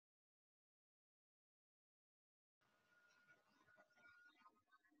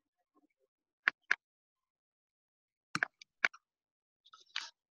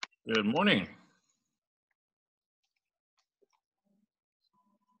Good morning.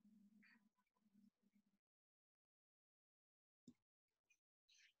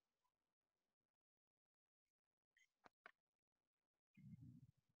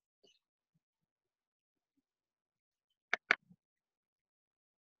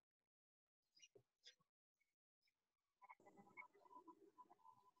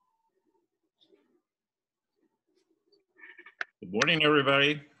 Good morning,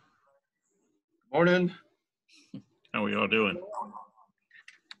 everybody. Morning. How are we all doing?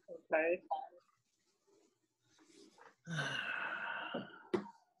 Okay.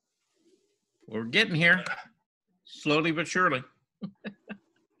 We're getting here, slowly but surely.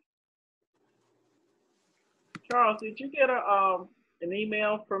 Charles, did you get an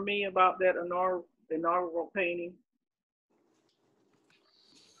email from me about that inaugural painting?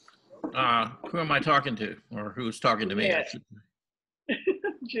 Who am I talking to, or who's talking to me? Jeanette.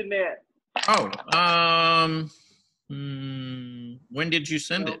 Jeanette. Oh, when did you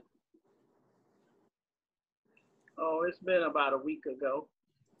send it? Oh, it's been about a week ago.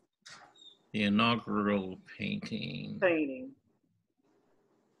 The inaugural painting.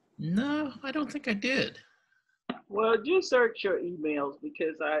 No, I don't think I did. Well, just search your emails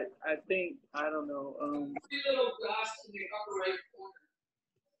because I think, I don't know.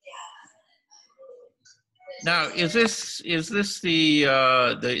 Now, is this the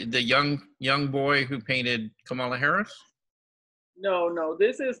young boy who painted Kamala Harris? No,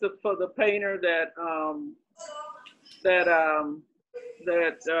 this is for the painter that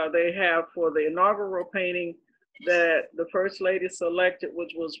they have for the inaugural painting that the First Lady selected,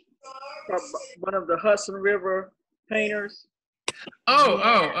 which was one of the Hudson River painters.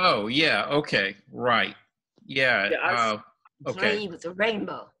 Oh, yeah. Okay, right. Yeah. Okay. With the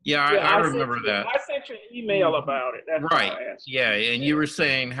rainbow. Yeah, I remember that. I sent you an email about it. That's right. Why I asked. Yeah, and you were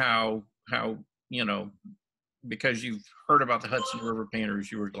saying how because you've heard about the Hudson River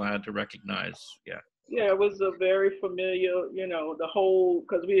painters, you were glad to recognize. Yeah. Yeah, it was a very familiar, the whole,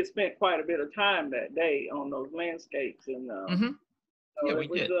 because we had spent quite a bit of time that day on those landscapes, and So yeah, we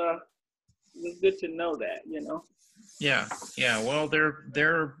did. It was good to know that, Yeah. Well,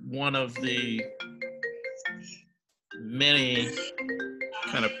 they're one of the many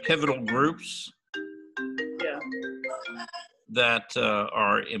kind of pivotal groups. Yeah. That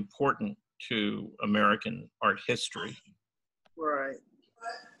are important to American art history. Right.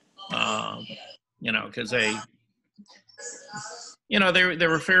 Because they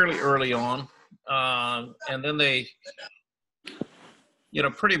were fairly early on, and then they,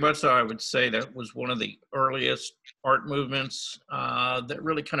 pretty much I would say that was one of the earliest art movements that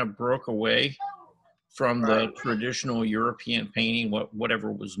really kind of broke away from the traditional European painting,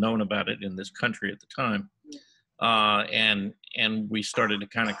 whatever was known about it in this country at the time. And we started to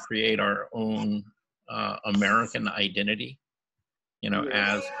kind of create our own American identity,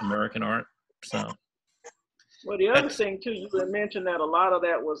 as American art. So. Well, the other thing too, you had mentioned that a lot of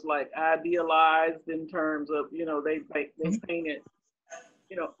that was like idealized in terms of, they painted,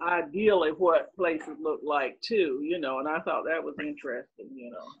 ideally what places look like too, and I thought that was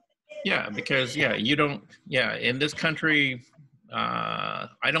interesting, Yeah, because in this country,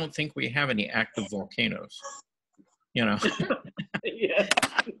 I don't think we have any active volcanoes. Yeah.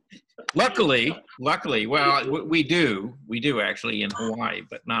 Luckily, well, we do actually in Hawaii,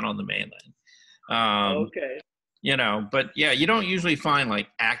 but not on the mainland. Okay. But yeah, you don't usually find like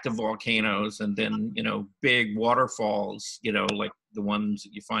active volcanoes and then, big waterfalls, like the ones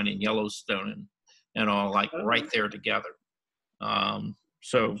that you find in Yellowstone and all, like right there together.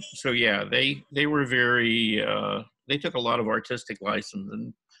 So yeah, they were very, they took a lot of artistic license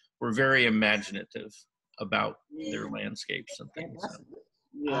and were very imaginative about their landscapes and things.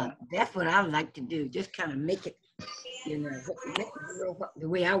 That's what I like to do. Just kind of make it, the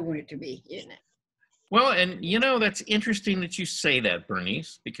way I want it to be, Well, and that's interesting that you say that,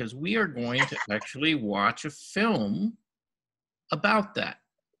 Bernice, because we are going to actually watch a film about that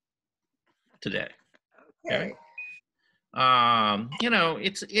today. Okay.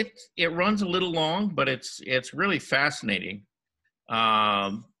 It runs a little long, but it's really fascinating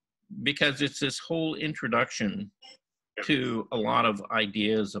because it's this whole introduction to a lot of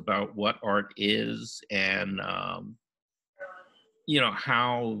ideas about what art is and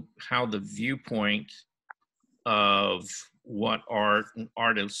how the viewpoint of what art and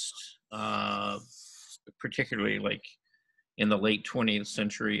artists, particularly like in the late 20th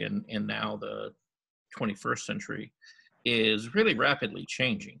century and now the 21st century, is really rapidly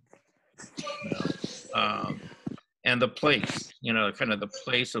changing. And the place, kind of the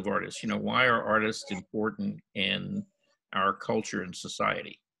place of artists, why are artists important in our culture and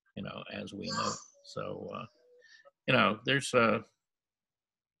society? you know, as we know. So, you know, there's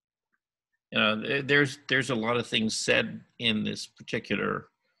a lot of things said in this particular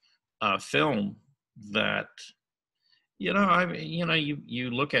film that, you know, I mean, you know,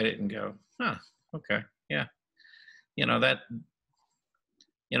 you look at it and go, huh, okay, yeah, you know, that,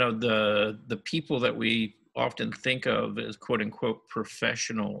 you know, the people that we often think of as quote unquote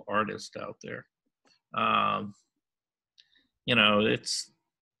professional artists out there, you know, it's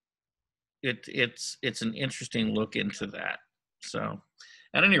an interesting look into that. So,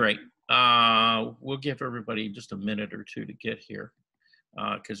 at any rate, we'll give everybody just a minute or two to get here,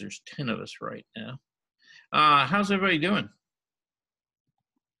 because there's 10 of us right now. How's everybody doing?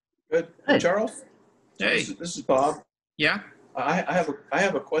 Good. Good. Charles? Hey. This is Bob. Yeah. I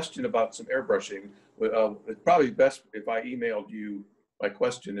have a question about some airbrushing. It's probably best if I emailed you my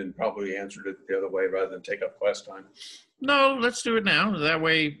question and probably answered it the other way rather than take up class time. No, let's do it now. That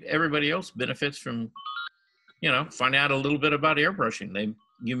way everybody else benefits from, you know, find out a little bit about airbrushing.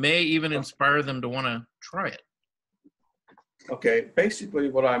 You may even inspire them to want to try it. Okay, basically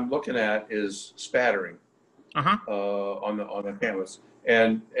what I'm looking at is spattering Uh-huh. on the canvas.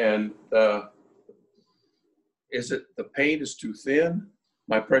 And is it the paint is too thin,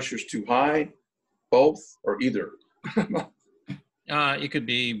 my pressure's too high, both, or either? It could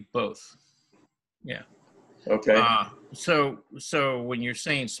be both. Yeah. Okay. So when you're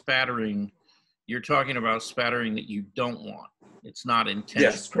saying spattering, you're talking about spattering that you don't want. It's not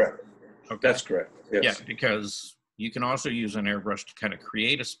intentional. Yes, correct. Okay. That's correct. Yes. Yeah, because you can also use an airbrush to kind of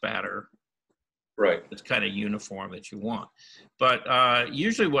create a spatter Right. that's kind of uniform that you want. But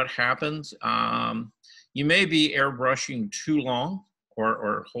usually what happens, you may be airbrushing too long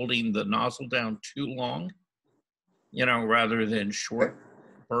or holding the nozzle down too long, you know, rather than short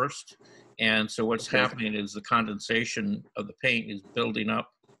burst. And so what's happening is the condensation of the paint is building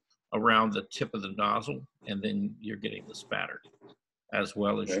up around the tip of the nozzle, and then you're getting the spatter as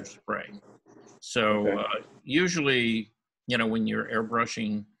well as your spray. So usually, you know, when you're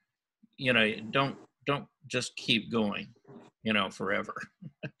airbrushing, you know, don't just keep going, you know, forever.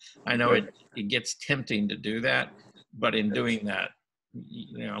 I know it gets tempting to do that, but in doing that,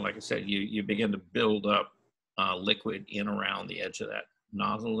 you know, like I said, you begin to build up liquid in around the edge of that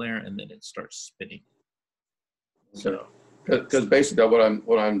nozzle there, and then it starts spinning. So, because basically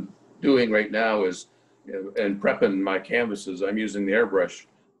what I'm doing right now is, you know, and prepping my canvases, I'm using the airbrush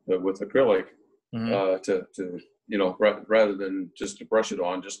with acrylic to you know, rather than just to brush it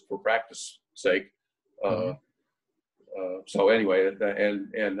on just for practice sake. So anyway,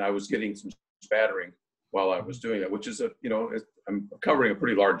 and I was getting some spattering while I was doing that, which is you know, I'm covering a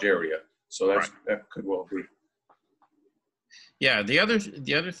pretty large area, so that could well be. Yeah, the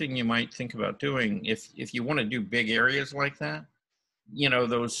other thing you might think about doing if you want to do big areas like that, you know,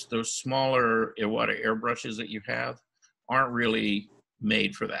 those smaller Iwata airbrushes that you have aren't really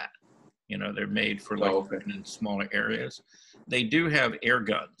made for that. You know, they're made for like in smaller areas. They do have air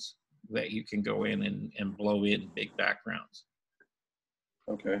guns that you can go in and blow in big backgrounds.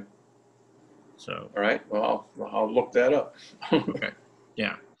 Okay. So. All right. Well, I'll look that up. Okay.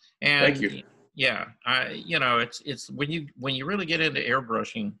 Yeah. And thank you. Yeah, you know, it's when you really get into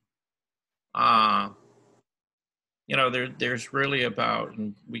airbrushing, you know, there's really about,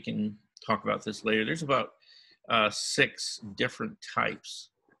 and we can talk about this later, there's about 6 different types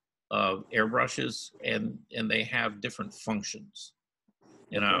of airbrushes, and they have different functions,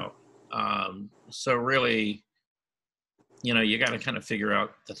 you know. So really, you know, you got to kind of figure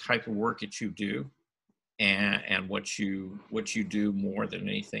out the type of work that you do, and what you do more than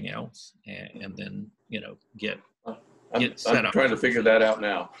anything else, and then, you know, get set I'm up. trying to figure that out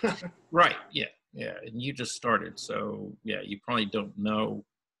now. Right. Yeah. Yeah. And you just started, so yeah, you probably don't know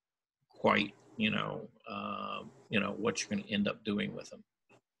quite, you know, what you're going to end up doing with them.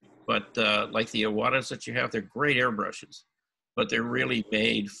 But like the Iwatas that you have, they're great airbrushes, but they're really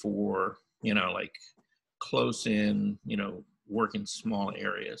made for, you know, like close in, you know, work in small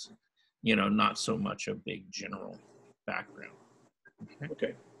areas, you know, not so much a big general background.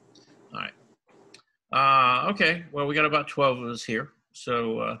 Okay. All right. Okay. Well, we got about 12 of us here,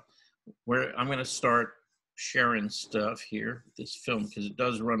 so I'm going to start sharing stuff here, this film, because it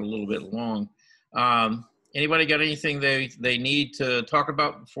does run a little bit long. Anybody got anything they need to talk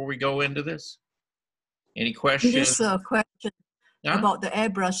about before we go into this? Any questions? This is a question about the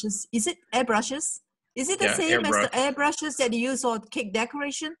airbrushes. Is it airbrushes? Is it the same as the airbrushes that you use for cake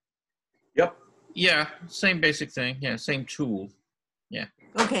decoration? Yep. Yeah, same basic thing. Yeah, same tool. Yeah.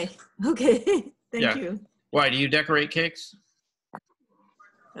 Okay. Okay. Thank you. Why, do you decorate cakes?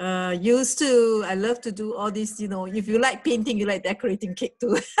 I love to do all this, if you like painting, you like decorating cake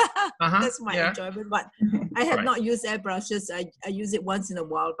too. That's my enjoyment. But I have not used airbrushes. I use it once in a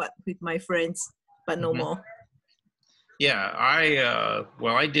while, but with my friends, but no more. Yeah,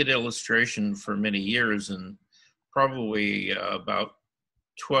 I did illustration for many years, and probably about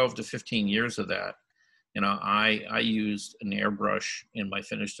 12 to 15 years of that, I used an airbrush in my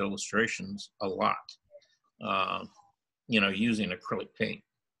finished illustrations a lot, using acrylic paint.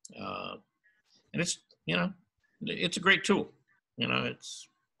 And it's a great tool. It's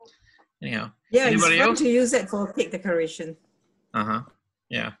anyhow. Yeah, Anybody it's fun else? to use it for cake decoration.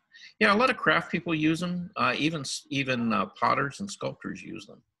 Yeah. A lot of craft people use them. Even potters and sculptors use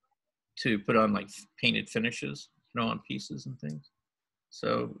them to put on like painted finishes, on pieces and things.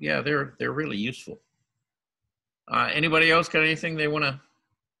 So yeah, they're really useful. Anybody else got anything they want to?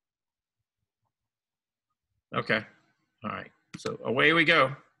 Okay. All right. So away we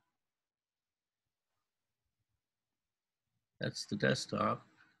go. That's the desktop.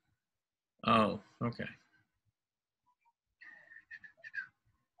 Oh, okay.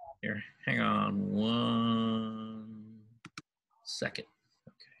 Here, hang on 1 second.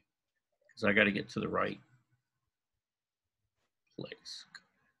 Okay. Because I got to get to the right place.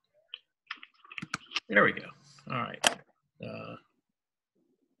 There we go. All right.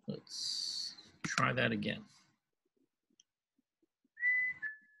 Let's try that again.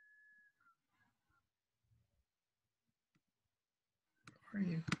 Where are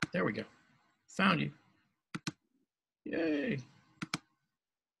you? There we go. Found you. Yay.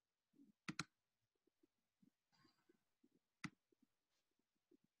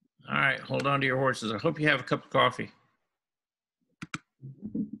 All right, hold on to your horses. I hope you have a cup of coffee.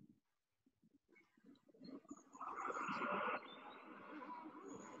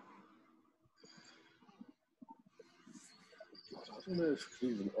 I don't know if I can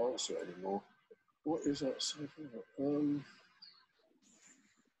even answer it anymore. What is outside?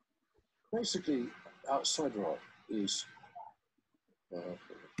 Basically, outsider art is. What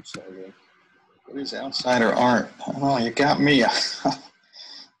is outsider art? Oh, you got me.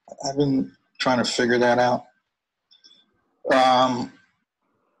 I've been trying to figure that out. I've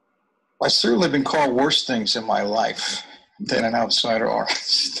certainly been called worse things in my life than an outsider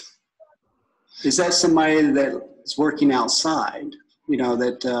artist. Is that somebody that's working outside,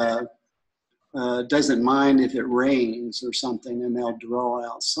 that doesn't mind if it rains or something, and they'll draw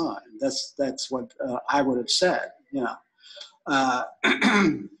outside? That's what I would have said,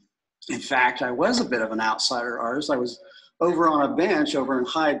 In fact, I was a bit of an outsider artist. I was over on a bench over in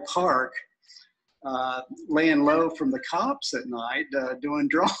Hyde Park, laying low from the cops at night, doing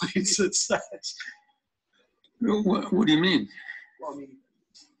drawings and such. What do you mean? Well, I mean,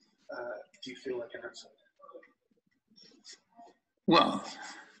 do you feel like an outsider? Well,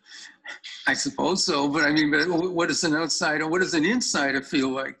 I suppose so, but I mean, what does an outsider, what does an insider feel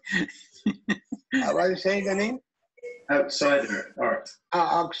like? How do you say the name? Outsider art.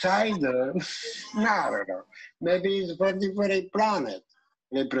 Outsider? No, I don't know. Maybe it's for a planet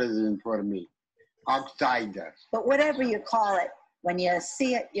represent for me. Outsider. But whatever you call it, when you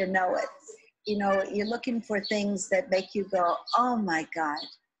see it, you know it. You're looking for things that make you go, oh my God.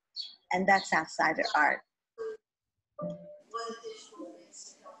 And that's outsider art.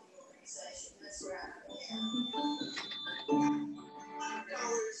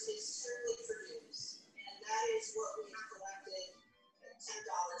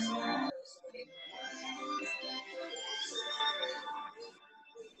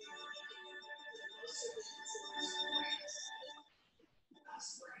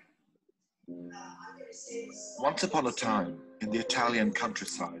 Once upon a time, in the Italian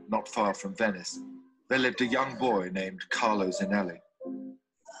countryside, not far from Venice, there lived a young boy named Carlo Zinelli.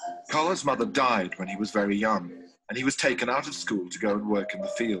 Carlo's mother died when he was very young, and he was taken out of school to go and work in the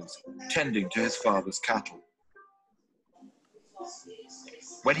fields, tending to his father's cattle.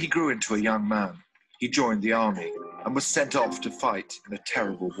 When he grew into a young man, he joined the army and was sent off to fight in a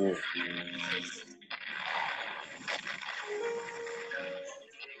terrible war.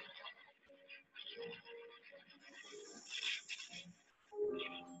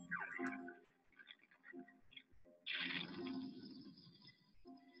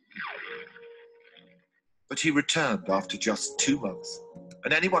 But he returned after just 2 months,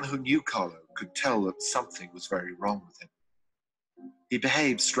 and anyone who knew Carlo could tell that something was very wrong with him. He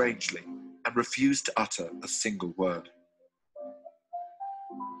behaved strangely and refused to utter a single word.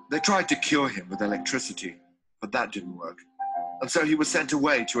 They tried to cure him with electricity, but that didn't work, and so he was sent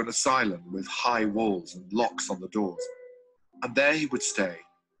away to an asylum with high walls and locks on the doors, and there he would stay,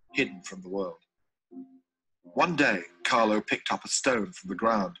 hidden from the world. One day, Carlo picked up a stone from the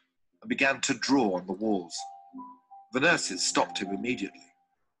ground and began to draw on the walls. The nurses stopped him immediately,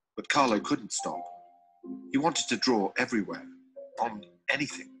 but Carlo couldn't stop. He wanted to draw everywhere, on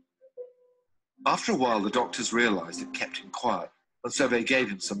anything. After a while, the doctors realized it kept him quiet, and so they gave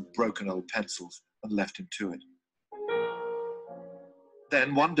him some broken old pencils and left him to it.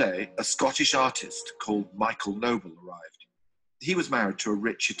 Then one day, a Scottish artist called Michael Noble arrived. He was married to a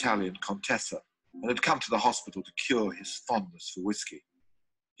rich Italian contessa and had come to the hospital to cure his fondness for whiskey.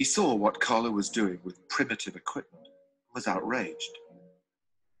 He saw what Carlo was doing with primitive equipment and was outraged.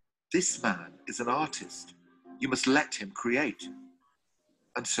 This man is an artist. You must let him create.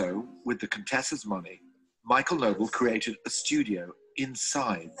 And so, with the Contessa's money, Michael Noble created a studio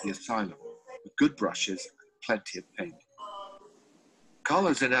inside the asylum with good brushes and plenty of paint.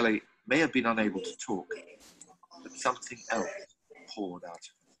 Carlo Zanelli may have been unable to talk, but something else poured out of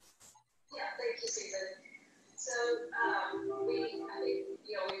him. Yeah, thank you, Stephen. So we way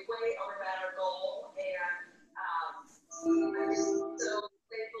overran our goal, and I'm just so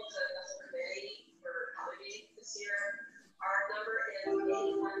thankful to the whole committee for helping this year. Our number is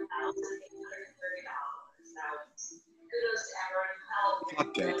 $81,830. Now, kudos to everyone who helped.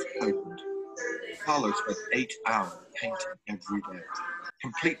 Floodgates opened. Carlo spent 8 hours painting every day,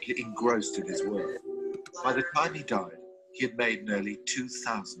 completely engrossed in his work. By the time he died, he had made nearly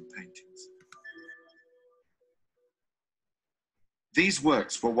 2,000 paintings. These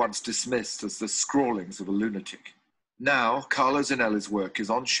works were once dismissed as the scrawlings of a lunatic. Now, Carlo Zanelli's work is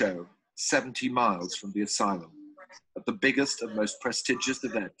on show 70 miles from the asylum, at the biggest and most prestigious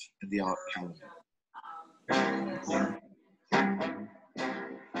event in the art calendar.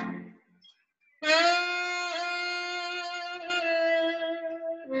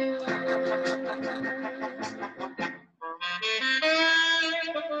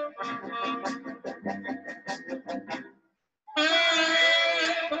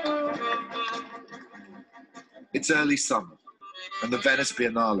 It's early summer, and the Venice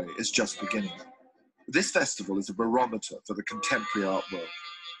Biennale is just beginning. This festival is a barometer for the contemporary art world.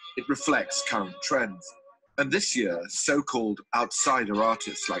 It reflects current trends, and this year, so-called outsider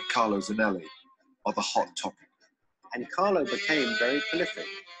artists like Carlo Zanelli are the hot topic. And Carlo became very prolific,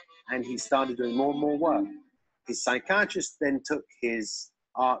 and he started doing more and more work. His psychiatrist then took his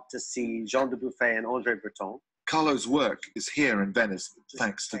art to see Jean Dubuffet and André Breton. Carlo's work is here in Venice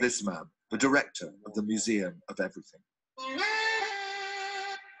thanks to this man, the director of the Museum of Everything.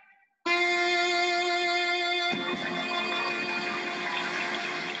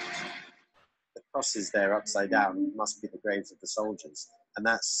 The crosses there upside down must be the graves of the soldiers. And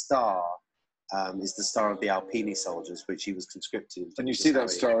that star is the star of the Alpini soldiers, which he was conscripted. And you see that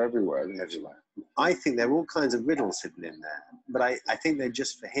star everywhere. I think there are all kinds of riddles hidden in there, but I think they're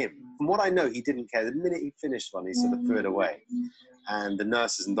just for him. From what I know, he didn't care. The minute he finished one, he sort of threw it away. And the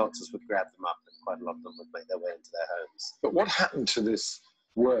nurses and doctors would grab them up, and quite a lot of them would make their way into their homes. But what happened to this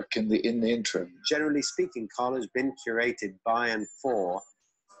work in the interim? Generally speaking, Carlo's been curated by and for,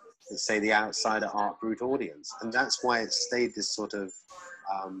 let's say, the outsider art brut audience. And that's why it stayed this sort of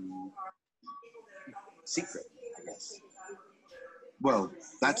secret, I guess. Well,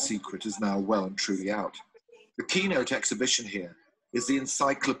 that secret is now well and truly out. The keynote exhibition here is the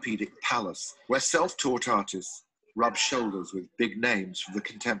Encyclopedic Palace, where self-taught artists rub shoulders with big names from the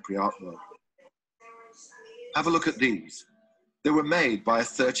contemporary art world. Have a look at these. They were made by a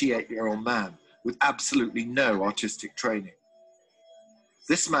 38-year-old man with absolutely no artistic training.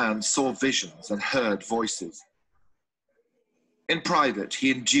 This man saw visions and heard voices. In private,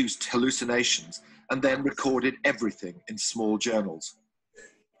 he induced hallucinations and then recorded everything in small journals,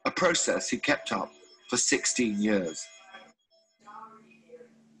 a process he kept up for 16 years.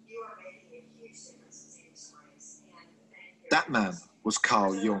 That man was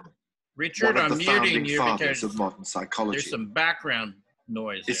Carl Jung, Richard, one of I'm the muting founding you fathers because of modern psychology. there's some background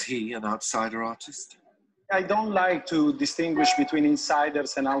noise. Is he an outsider artist? I don't like to distinguish between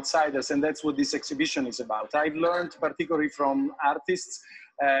insiders and outsiders, and that's what this exhibition is about. I've learned, particularly from artists,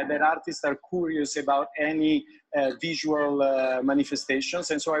 that artists are curious about any visual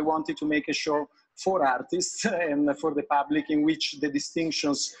manifestations, and so I wanted to make a show for artists and for the public in which the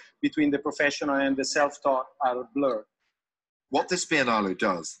distinctions between the professional and the self-taught are blurred. What this Biennale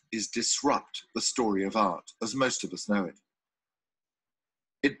does is disrupt the story of art, as most of us know it.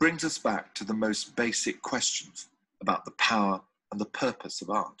 It brings us back to the most basic questions about the power and the purpose of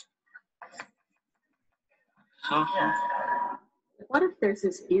art. What if there's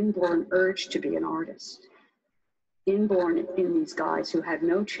this inborn urge to be an artist? Inborn in these guys who had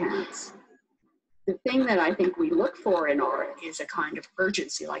no chance. The thing that I think we look for in art is a kind of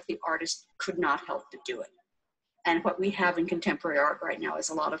urgency, like the artist could not help to do it. And what we have in contemporary art right now is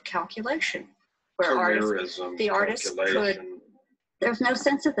a lot of calculation, where the artist could, there's no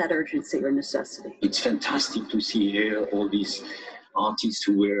sense of that urgency or necessity. It's fantastic to see here all these artists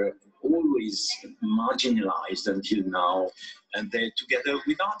who were always marginalized until now, and they're together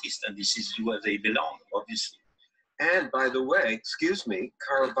with artists, and this is where they belong, obviously. And by the way, excuse me,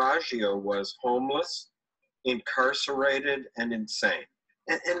 Caravaggio was homeless, incarcerated, and insane.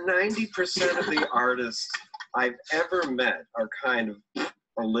 And 90% of the artists I've ever met are kind of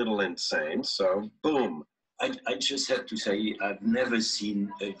a little insane, so boom. I just have to say, I've never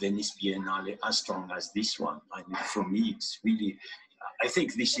seen a Venice Biennale as strong as this one. I mean, for me, it's really, I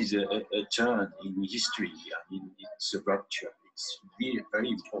think this is a turn in history. I mean, it's a rupture. It's really very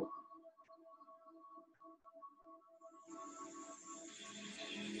important.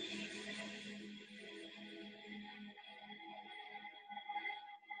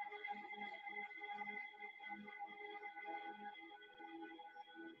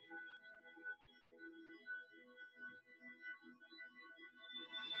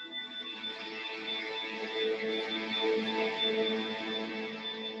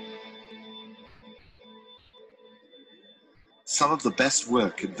 Some of the best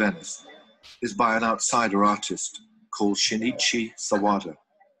work in Venice is by an outsider artist called Shinichi Sawada.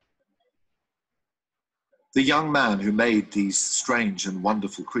 The young man who made these strange and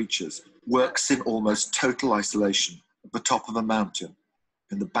wonderful creatures works in almost total isolation at the top of a mountain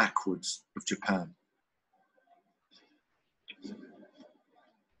in the backwoods of Japan.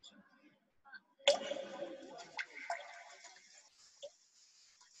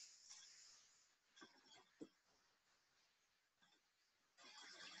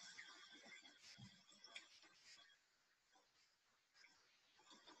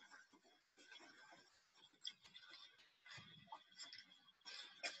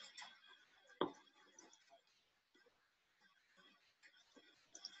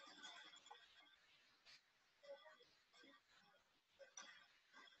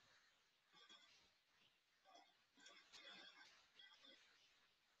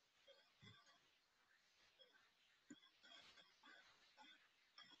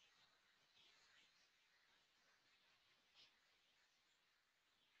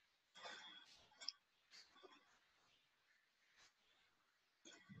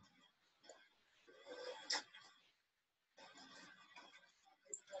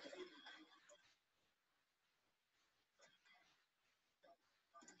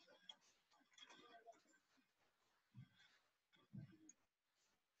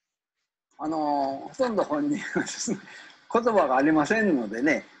ほとんど本人はですね、言葉がありませんので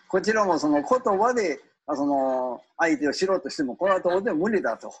ね、こちらもその言葉で相手を知ろうとしてもこれは到底無理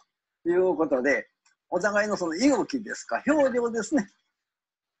だということで、お互いのその動きですか、表情ですね、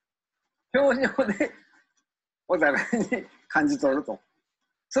表情でお互いに感じ取ると、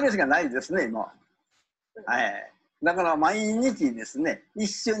それしかないですね今。はい、だから毎日ですね、一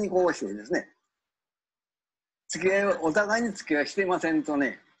緒にこうしてですね、付き合いをお互いに付き合いしてませんと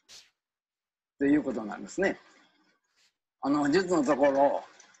ね、ということなんですね。術のところ、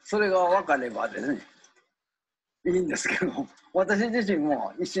それが分かればですね、いいんですけど、私自身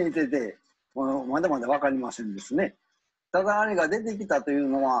も一緒にいてて、まだまだ分かりませんですね。ただあれが出てきたという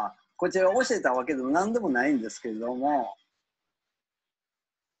のは、こちらが教えたわけでも何でもないんですけれども、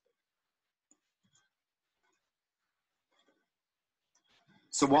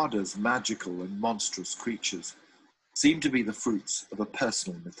Sawada's magical and monstrous creatures seem to be the fruits of a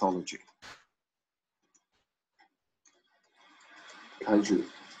personal mythology. Kaiju.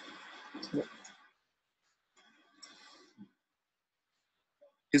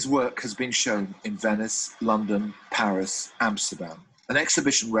 His work has been shown in Venice, London, Paris, Amsterdam, an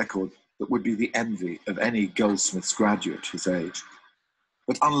exhibition record that would be the envy of any Goldsmiths graduate his age.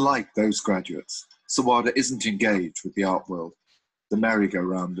 But unlike those graduates, Sawada isn't engaged with the art world, the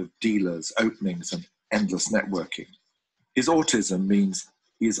merry-go-round of dealers, openings, and endless networking. His autism means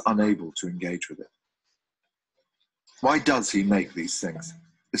he is unable to engage with it. Why does he make these things?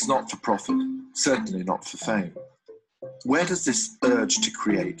 It's not for profit, certainly not for fame. Where does this urge to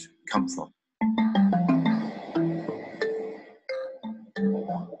create come from?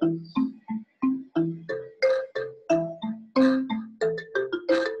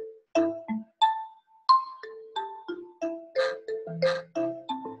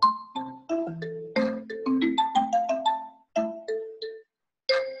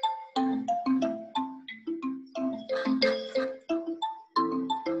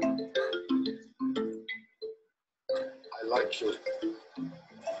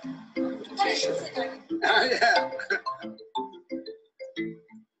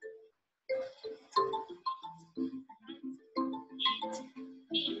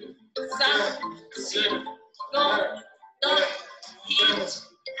 Sur, Gon, Don, Hit,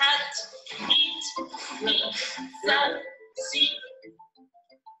 Hat, Eat, Meet, Sal, Si.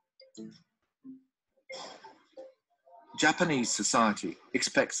 Japanese society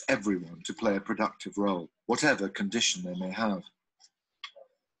expects everyone to play a productive role, whatever condition they may have.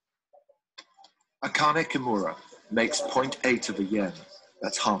 Akane Kimura makes 0.8 of a yen,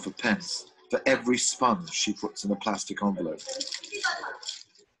 that's half a pence, for every sponge she puts in a plastic envelope.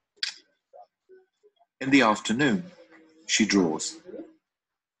 In the afternoon, she draws.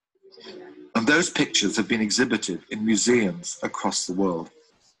 And those pictures have been exhibited in museums across the world.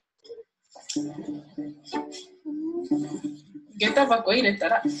 下駄箱入れた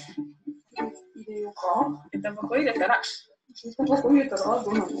ら、入れようか。下駄箱入れたら、下駄箱入れたら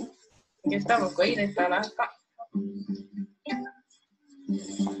どうなの？下駄箱入れたらか。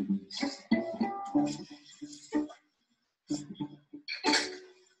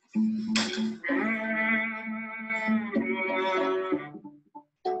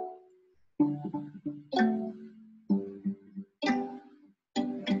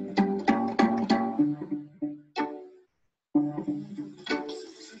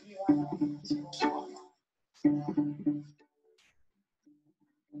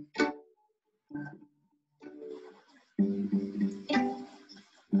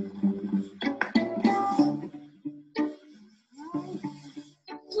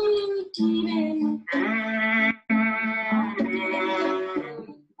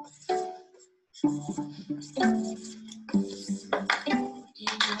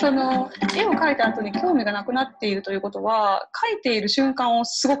その絵を描いた後に興味がなくなっているということは、描いている瞬間を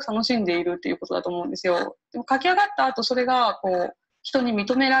すごく楽しんでいるということだと思うんですよ。でも描き上がった後、それがこう人に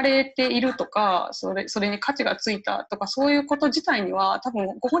認められているとか、それに価値がついたとか、そういうこと自体には多分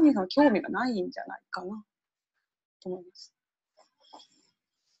ご本人の興味がないんじゃないかなと思います。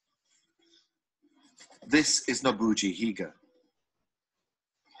This is Nobuji Higa.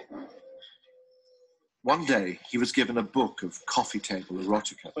 One day, he was given a book of coffee table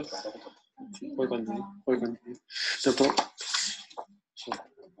erotica.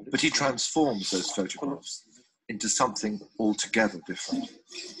 But he transforms those photographs into something altogether different.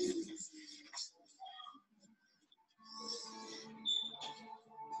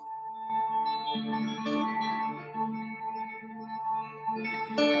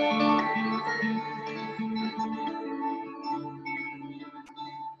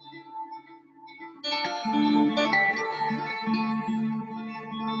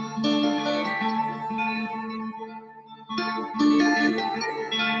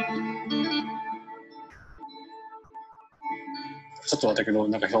ちょっとはだけど、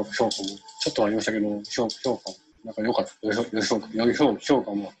なんか評価も、ちょっとはありましたけど、評価も、なんか良かった、評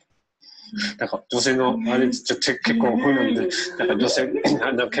価も、なんか女性の、あれ、結構不なんで、なんか女性、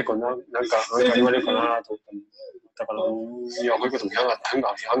なんか結構なんか言われるかなと思ったんで、だから、いや、こういうことも批判があ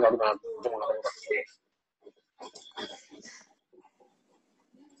るかなと思うのが良かった。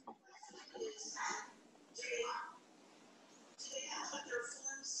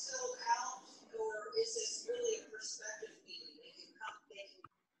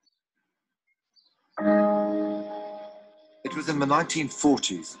It was in the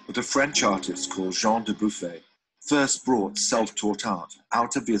 1940s that a French artist called Jean Dubuffet first brought self-taught art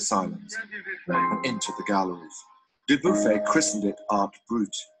out of the asylums and into the galleries. Dubuffet christened it Art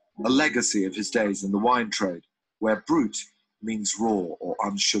Brut, a legacy of his days in the wine trade, where brut means raw or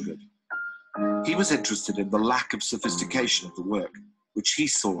unsugared. He was interested in the lack of sophistication of the work, which he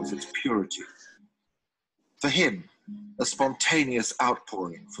saw as its purity. For him, a spontaneous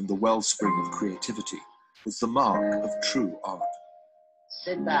outpouring from the wellspring of creativity was the mark of true art.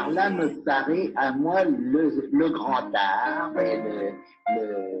 Cet art-là me paraît à moi le grand art et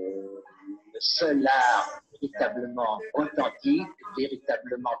le seul art véritablement authentique,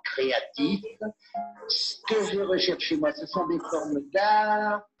 véritablement créatif. Ce que je recherche chez moi, ce sont des formes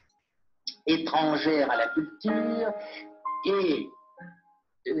d'art étrangères à la culture et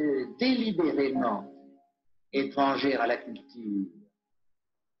délibérément étrangères à la culture.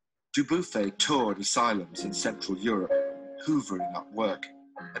 Dubuffet toured asylums in Central Europe, hoovering up work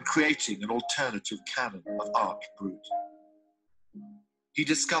and creating an alternative canon of art brut. He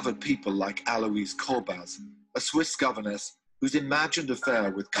discovered people like Aloise Korbaz, a Swiss governess whose imagined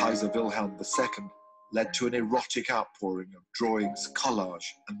affair with Kaiser Wilhelm II led to an erotic outpouring of drawings,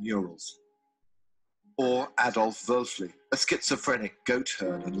 collage, and murals. Or Adolf Wölfli, a schizophrenic goat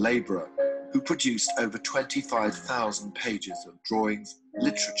herd and labourer who produced over 25,000 pages of drawings,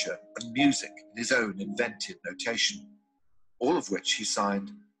 literature, and music in his own invented notation, all of which he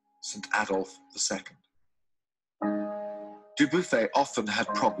signed St. Adolf II. Dubuffet often had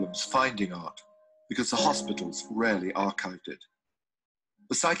problems finding art because the hospitals rarely archived it.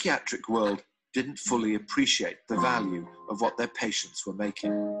 The psychiatric world didn't fully appreciate the value of what their patients were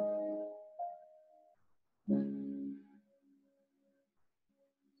making.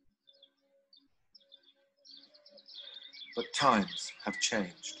 But times have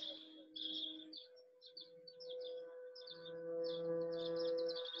changed.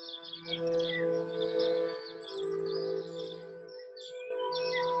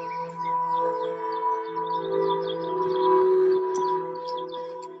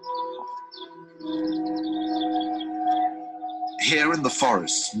 Here in the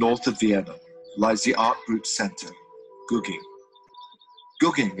forests north of Vienna lies the art group center, Gugging.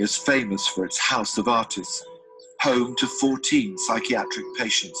 Gugging is famous for its house of artists, home to 14 psychiatric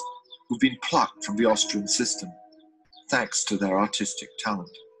patients who've been plucked from the Austrian system, thanks to their artistic talent.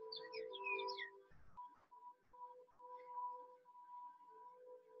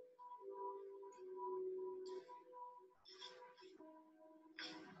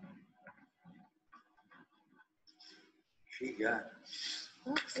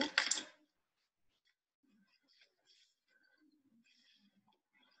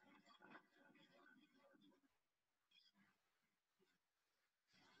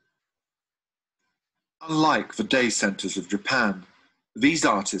 Unlike the day centers of Japan, these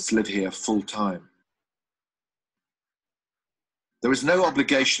artists live here full-time. There is no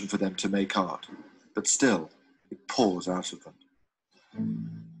obligation for them to make art, but still, it pours out of them.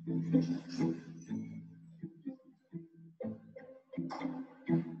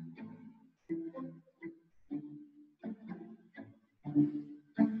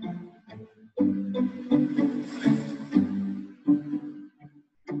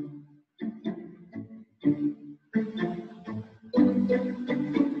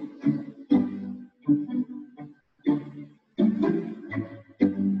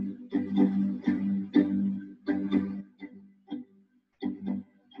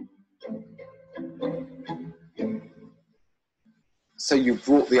 So you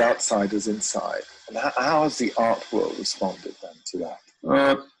brought the outsiders inside. And how has the art world responded then to that?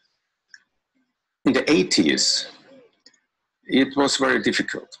 In the 80s, it was very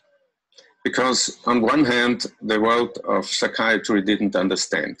difficult because on one hand, the world of psychiatry didn't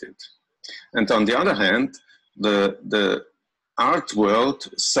understand it. And on the other hand, the art world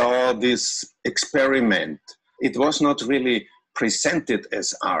saw this experiment. It was not really presented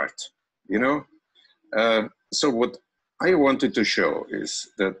as art, you know? So what I wanted to show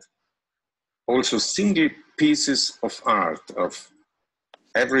is that also single pieces of art of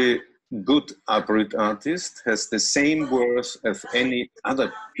every good upright artist has the same worth as any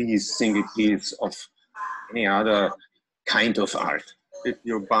other single piece of any other kind of art. If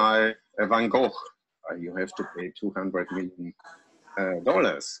you buy a Van Gogh, you have to pay $200 million.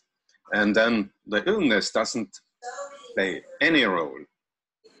 And then the illness doesn't play any role.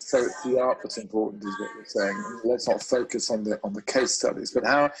 So it's the art that's important, is what you're saying. Let's not focus on the case studies, but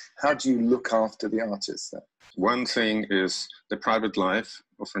how do you look after the artists then? One thing is the private life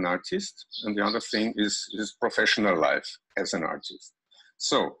of an artist, and the other thing is his professional life as an artist.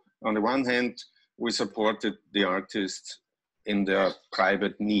 So on the one hand, we supported the artists in their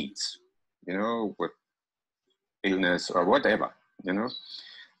private needs, you know, with illness or whatever, you know.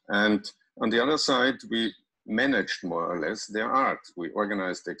 And on the other side, we managed more or less their art. We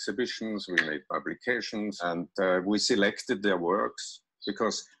organized exhibitions, we made publications, and we selected their works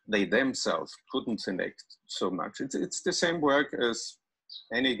because they themselves couldn't select so much. It's the same work as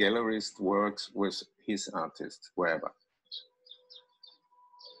any gallerist works with his artist, wherever.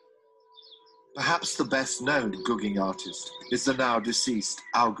 Perhaps the best known Gugging artist is the now deceased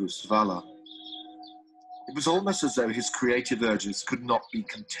August Waller. It was almost as though his creative urges could not be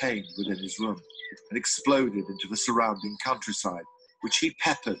contained within his room and exploded into the surrounding countryside, which he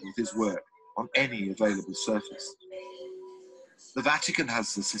peppered with his work on any available surface. The Vatican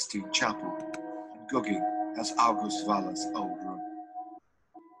has the Sistine Chapel, and Gugging has August Waller's old room.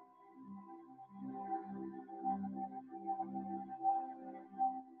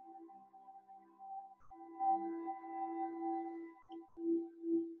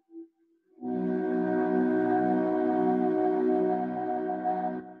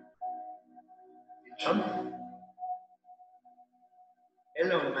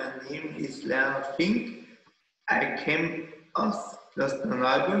 Hello, my name is Leonard Fink. I came aus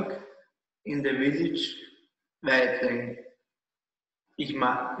Klosterneuburg in the village Weitling. Ich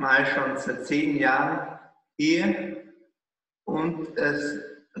mal schon seit 10 Jahren hier und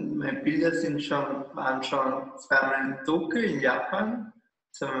meine Bilder waren schon zweimal in Tokio in Japan,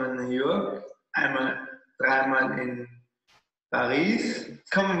 zweimal in New York, dreimal in Paris.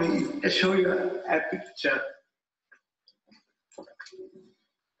 Come, I show you a picture.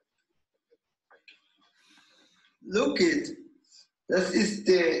 Look it. Das ist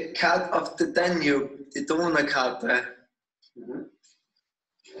die Karte of the Danube, die Donaukarte.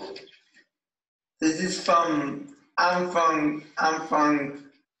 Das ist vom Anfang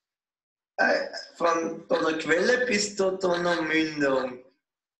von Donauquelle bis zur Donaumündung.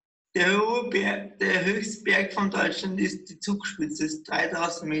 Der höchste Berg von Deutschland ist die Zugspitze, ist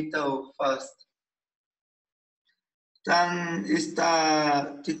 3000 Meter hoch fast. Dann ist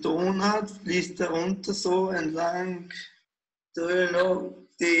da die Donau, fließt da runter so entlang. Da noch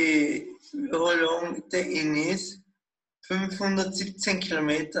die Überholung der Innis, 517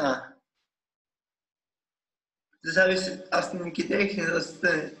 Kilometer. Das habe ich aus dem Gedächtnis,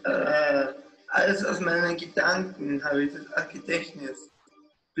 alles aus meinen Gedanken habe ich das als Gedächtnis.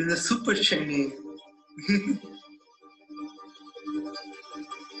 Ich bin ein super Genie.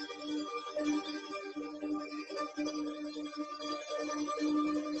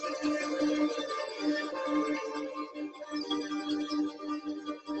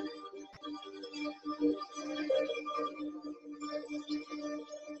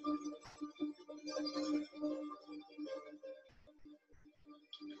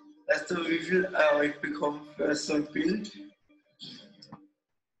 Weißt du, wie viel Euro ich bekomme für so ein Bild?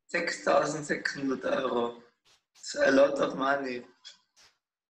 6.600 Euro. It's a lot of money.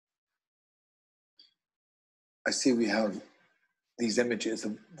 I see we have these images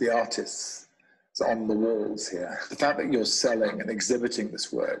of the artists on the walls here. The fact that you're selling and exhibiting this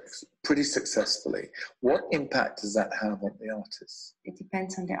work pretty successfully, what impact does that have on the artists? It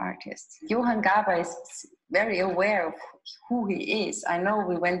depends on the artist. Johann Gaber is very aware of who he is. I know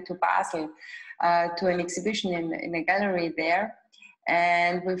we went to Basel to an exhibition in a gallery there,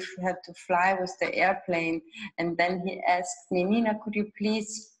 and we had to fly with the airplane. And then he asked me, Nina, could you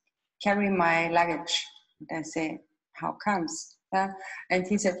please carry my luggage? And I said, how comes? And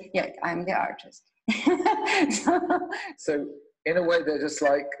he said, yeah, I'm the artist. So in a way, they're just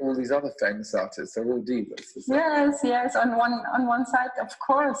like all these other famous artists. They're all divas. Yes. On one side, of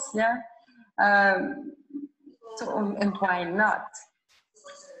course, yeah. So, and why not?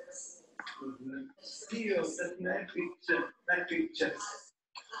 That's my picture.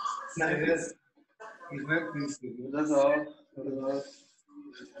 That's all.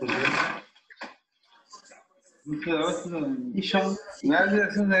 Ich schon. Nein,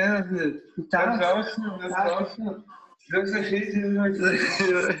 das ist ein da draußen. Das steht hier.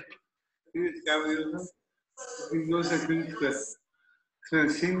 Ich bin großer Künstler.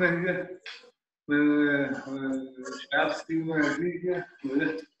 Das sehen wir hier. Stabsfilme, Bücher.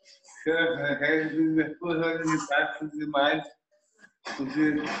 Keine Vorhörer, die Praxis gemeint. Und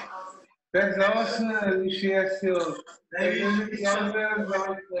da draußen, ich sehe es hier. Hallo.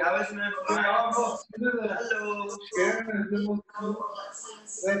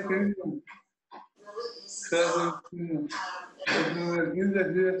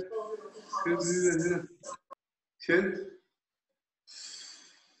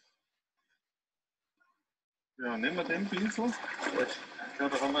 Ja, nehmen wir den Pinsel. Ja,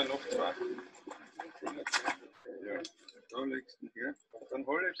 da haben wir noch zwei. Ja, da legst du hier. Dann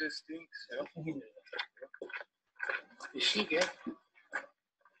hole ich das Ding. Ja. Die Schiege,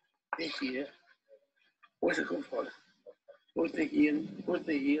 dit hier, hoe ze komt vallen. Hoe te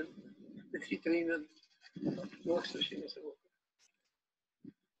hier, de vitrine, nog zo zien ze.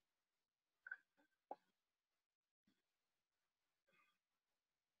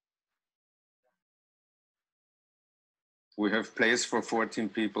 We have place for 14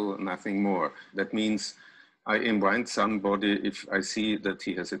 people, nothing more. That means I invite somebody if I see that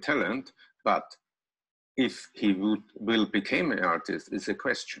he has a talent, but if he will become an artist is a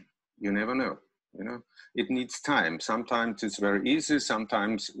question. You never know, you know. It needs time. Sometimes it's very easy.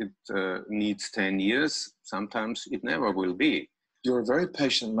 Sometimes it needs 10 years. Sometimes it never will be. You're a very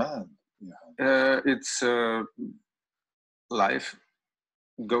patient man. It's life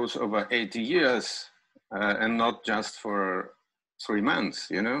goes over 80 years and not just for 3 months,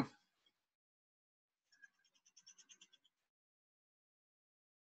 you know.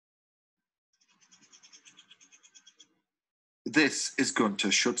 This is Gunther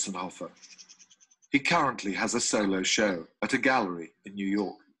Schutzenhofer. He currently has a solo show at a gallery in New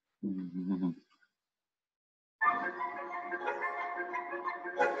York.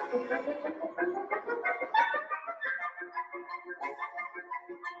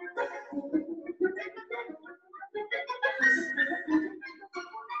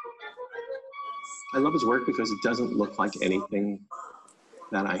 I love his work because it doesn't look like anything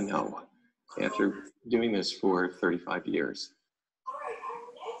that I know. After doing this for 35 years,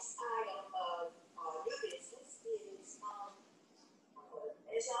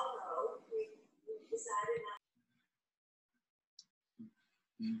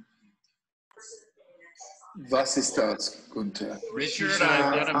 Was ist das, Gunther? Richard,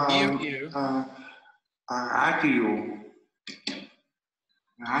 I've got to mute you.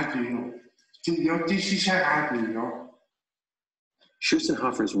 Radio. This is a radio.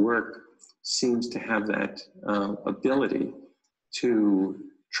 Schützenhofer's work seems to have that ability to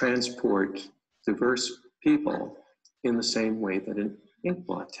transport diverse people in the same way that an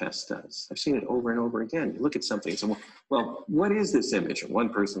inkblot test does. I've seen it over and over again. You look at something and say, well, what is this image? And one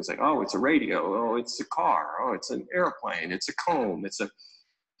person's like, oh, it's a radio. Oh, it's a car. Oh, it's an airplane. It's a comb.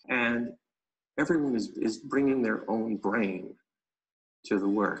 And everyone is bringing their own brain to the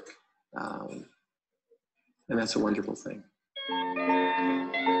work. And that's a wonderful thing.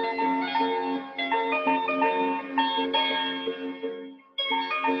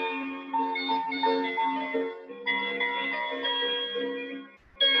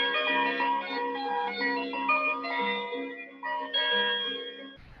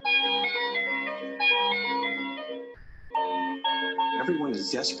 Everyone is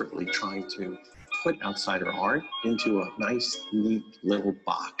desperately trying to put outsider art into a nice, neat little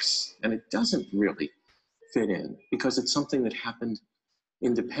box. And it doesn't really fit in because it's something that happened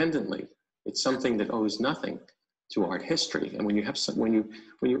independently. It's something that owes nothing to art history. And when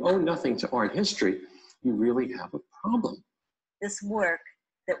you owe nothing to art history, you really have a problem. This work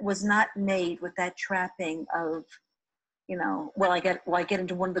that was not made with that trapping of, you know, will I get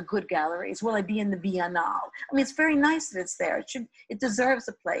into one of the good galleries? Will I be in the Biennale? I mean, it's very nice that it's there. It deserves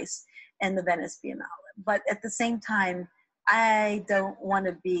a place in the Venice Biennale. But at the same time, I don't want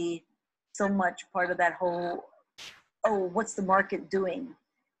to be so much part of that whole, oh, what's the market doing?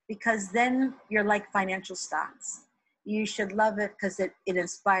 Because then you're like financial stocks. You should love it because it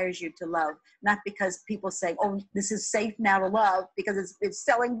inspires you to love, not because people say, oh, this is safe now to love because it's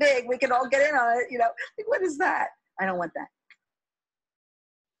selling big. We can all get in on it. You know, like, what is that? I don't want that.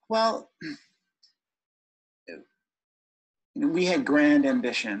 Well, we had grand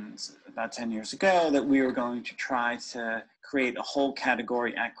ambitions about 10 years ago that we were going to try to create a whole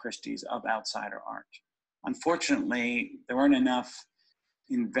category at Christie's of outsider art. Unfortunately, there weren't enough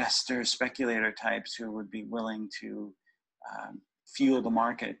investor, speculator types who would be willing to fuel the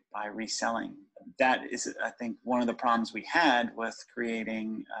market by reselling. That is, I think, one of the problems we had with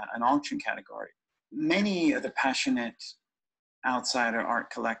creating an auction category. Many of the passionate outsider art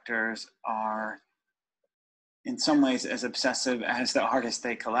collectors are in some ways as obsessive as the artists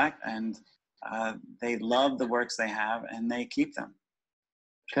they collect, and they love the works they have and they keep them.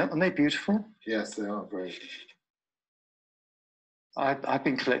 Aren't they beautiful? Yes, they are great. I've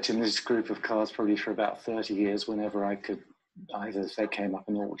been collecting this group of cards probably for about 30 years whenever I could, either if they came up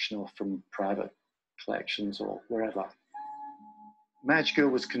in auction or from private collections or wherever. Madge Gill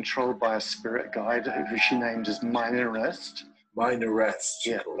was controlled by a spirit guide who she named as Minor Rest. Minor Rest.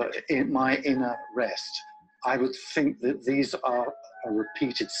 Yeah, but in my inner rest. I would think that these are a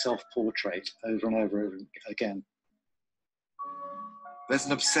repeated self-portrait over and over again. There's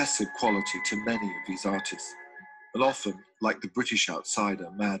an obsessive quality to many of these artists, and often, like the British outsider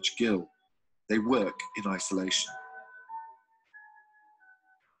Madge Gill, they work in isolation.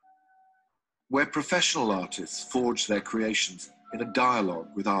 Where professional artists forge their creations in a dialogue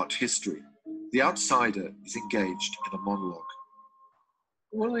with art history, the outsider is engaged in a monologue.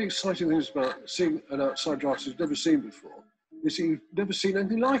 One of the exciting things about seeing an outsider artist you've never seen before is you've never seen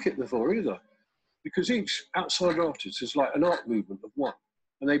anything like it before either. Because each outsider artist is like an art movement of one.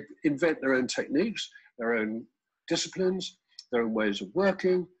 And they invent their own techniques, their own disciplines, their own ways of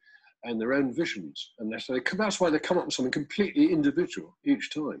working, and their own visions. And that's why they come up with something completely individual each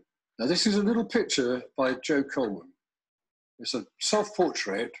time. Now, this is a little picture by Joe Coleman. It's a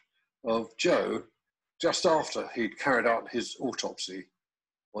self-portrait of Joe just after he'd carried out his autopsy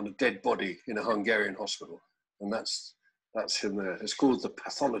on a dead body in a Hungarian hospital. And that's him there. It's called The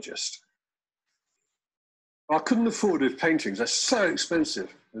Pathologist. I couldn't afford his paintings. They're so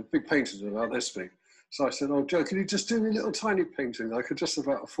expensive. The big paintings are about this big. So I said, oh, Joe, can you just do me a little tiny painting I could just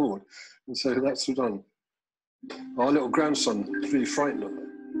about afford? And so that's done. Our little grandson was really frightened of it.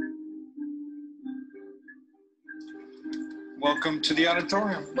 Welcome to the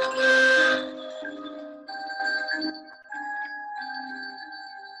auditorium.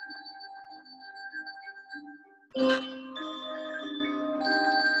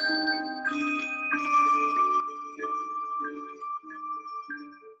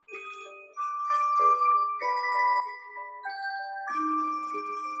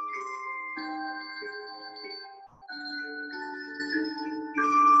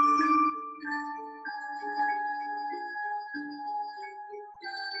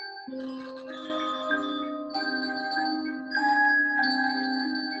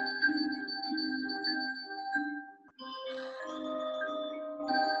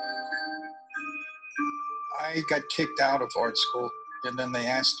 I got kicked out of art school, and then they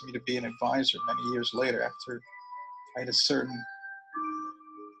asked me to be an advisor many years later after I had a certain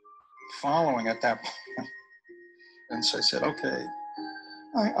following at that point. And so I said, okay,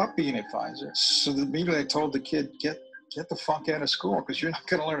 I'll be an advisor. So immediately I told the kid, get the fuck out of school, because you're not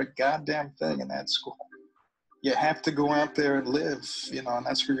going to learn a goddamn thing in that school. You have to go out there and live, you know, and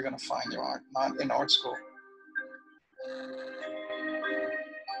that's where you're going to find your art, not in art school.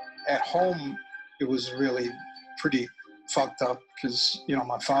 At home, it was really pretty fucked up because, you know,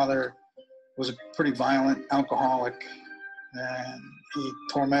 my father was a pretty violent alcoholic, and he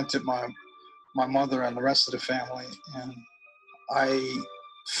tormented my mother and the rest of the family. And I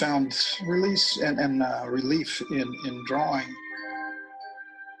found relief in drawing.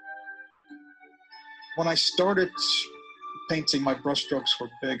 When I started painting, my brushstrokes were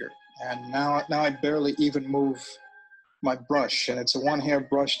bigger, and now I barely even move my brush, and it's a one-hair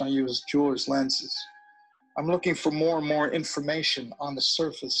brush, and I use jeweler's lenses. I'm looking for more and more information on the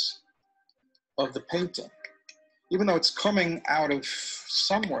surface of the painting, even though it's coming out of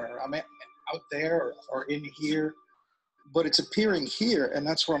somewhere. I mean, out there or in here, but it's appearing here, and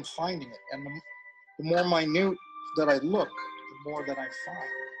that's where I'm finding it. And the more minute that I look, the more that I find.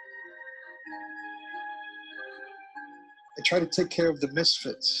 I try to take care of the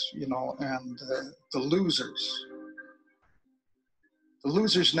misfits, you know, and the losers. The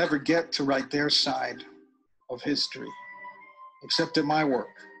losers never get to write their side of history, except in my work.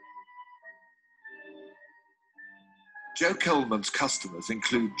 Joe Coleman's customers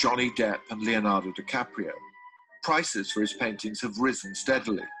include Johnny Depp and Leonardo DiCaprio. Prices for his paintings have risen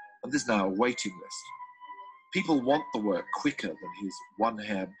steadily, and there's now a waiting list. People want the work quicker than his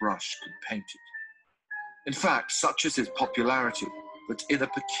one-hair brush can paint it. In fact, such is his popularity that in a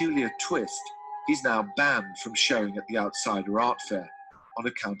peculiar twist, he's now banned from showing at the Outsider Art Fair on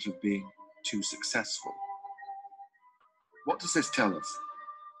account of being too successful. What does this tell us?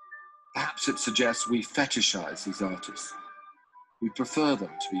 Perhaps it suggests we fetishize these artists. We prefer them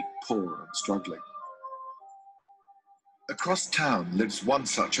to be poor and struggling. Across town lives one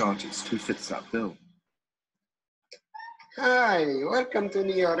such artist who fits that bill. Hi, welcome to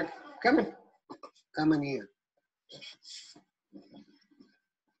New York. Come in. Come in here.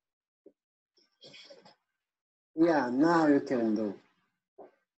 Yeah, now you can do.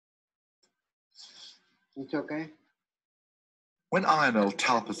 It's okay? When Ionel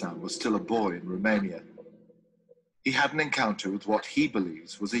Talpazan was still a boy in Romania, he had an encounter with what he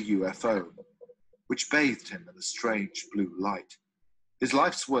believes was a UFO, which bathed him in a strange blue light. His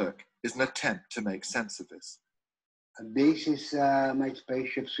life's work is an attempt to make sense of this. This is my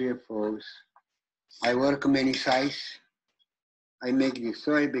spaceship UFOs. I work many sizes. I make this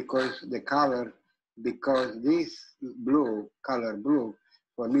way because the color, because this blue, color blue,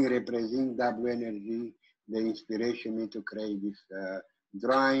 for me represents double energy, the inspiration me to create this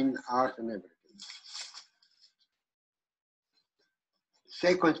drawing, art, and everything.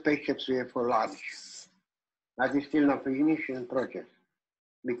 Second spaceship UFO large. That is still not finished in project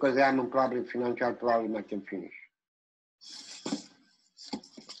because I am a problem, financial problem, I can finish.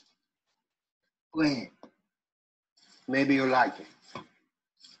 Wait, maybe you like it.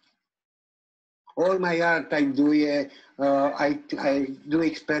 All my art I do, I do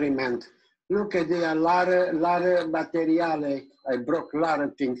experiment. Look at the lot of material. I broke a lot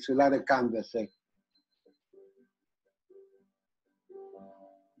of things, a lot of canvas.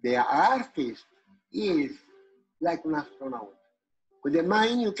 The artist is like an astronaut. With the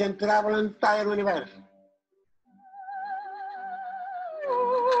mind, you can travel the entire universe.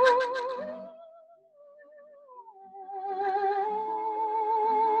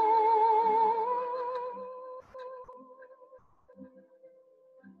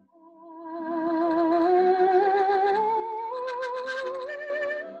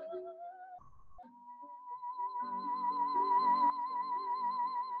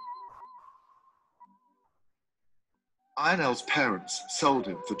 Ionel's parents sold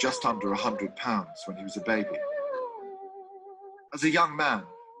him for just under £100 when he was a baby. As a young man,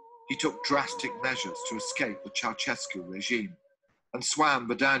 he took drastic measures to escape the Ceausescu regime and swam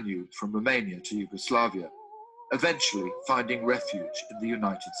the Danube from Romania to Yugoslavia, eventually finding refuge in the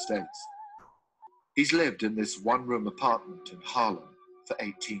United States. He's lived in this one-room apartment in Harlem for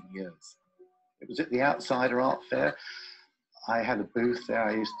 18 years. It was at the Outsider Art Fair. I had a booth there.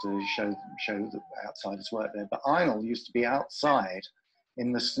 I used to show the outsiders' work there. But Ionel used to be outside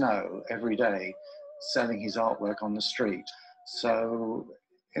in the snow every day selling his artwork on the street. So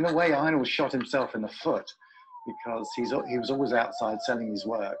in a way, Ionel shot himself in the foot because he was always outside selling his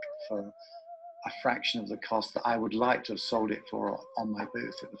work for a fraction of the cost that I would like to have sold it for on my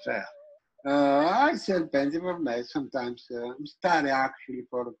booth at the fair. I sell painting for me sometimes. Start actually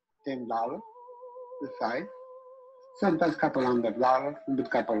for $10 the size. Sometimes $200,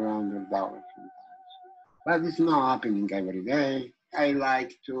 but $200 sometimes. But it's not happening every day. I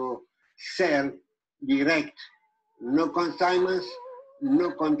like to sell direct, no consignments,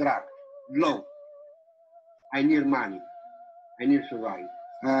 no contract, low. I need money. I need to survive.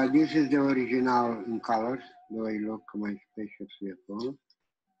 This is the original in colors, the way I look my spaceship's vehicle.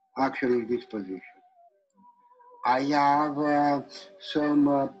 Actually, this position. I have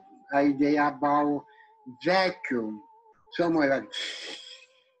some idea about vacuum. Somewhere like,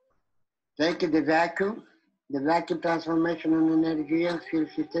 take the vacuum transformation on energy and field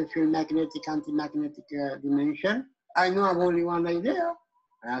system, field magnetic, anti-magnetic dimension. I know I have only one idea.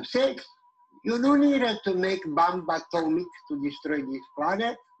 I have 6. You don't need to make bomb atomic to destroy this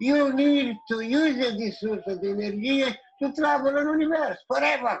planet. You need to use this source of energy to travel the universe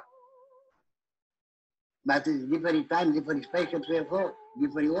forever. But it's different time, different spaceships, therefore,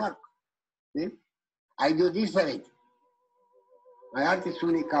 different work. See? I do different. My art is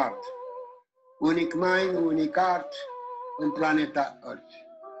unique art. Unique mind, unique art on planet Earth.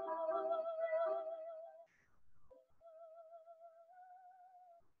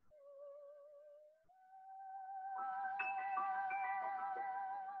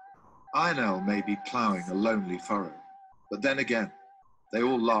 Einel may be ploughing a lonely furrow, but then again, they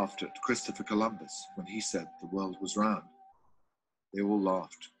all laughed at Christopher Columbus when he said the world was round. They all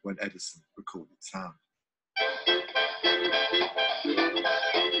laughed when Edison recorded sound.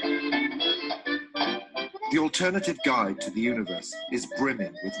 The alternative guide to the universe is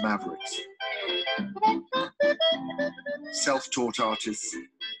brimming with mavericks. Self-taught artists,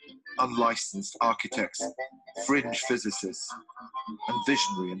 unlicensed architects, fringe physicists, and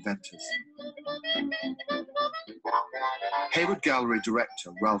visionary inventors. Hayward Gallery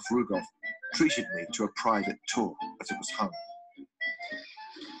director Ralph Rugoff treated me to a private tour as it was hung.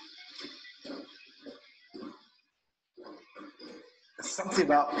 There's something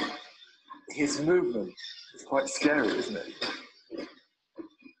about his movement. It's quite scary, isn't it?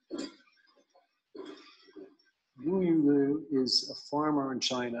 Wu Yulu is a farmer in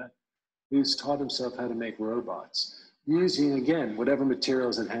China who's taught himself how to make robots, using, again, whatever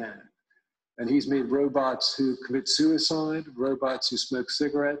materials at hand. And he's made robots who commit suicide, robots who smoke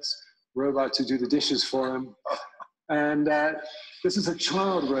cigarettes, robots who do the dishes for him. And this is a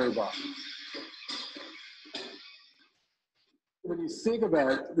child robot. When you think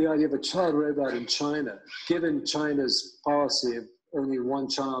about the idea of a child robot in China, given China's policy of only one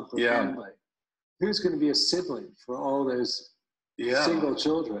child per family, who's going to be a sibling for all those single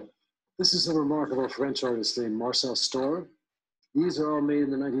children? This is a remarkable French artist named Marcel Storr. These are all made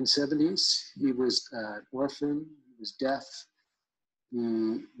in the 1970s. He was an orphan, he was deaf.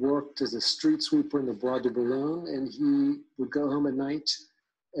 He worked as a street sweeper in the Bois de Boulogne, and he would go home at night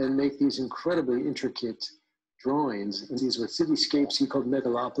and make these incredibly intricate drawings. And these were cityscapes he called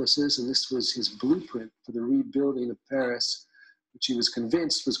megalopolises, and this was his blueprint for the rebuilding of Paris, which he was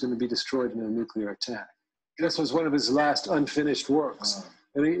convinced was going to be destroyed in a nuclear attack. This was one of his last unfinished works.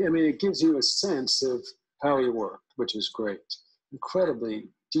 I mean, it gives you a sense of how he worked, which is great. Incredibly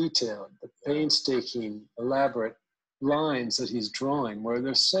detailed, but painstaking, elaborate lines that he's drawing, where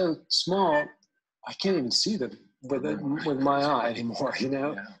they're so small, I can't even see them with my eye anymore, you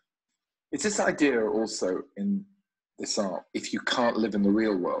know? Yeah. It's this idea also in this art, if you can't live in the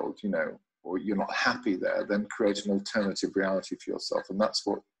real world, you know, or you're not happy there, then create an alternative reality for yourself. And that's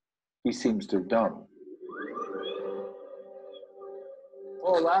what he seems to have done.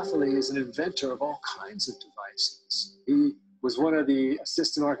 Paul Laffoley is an inventor of all kinds of devices. He was one of the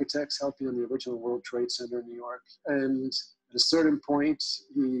assistant architects helping on the original World Trade Center in New York. And at a certain point,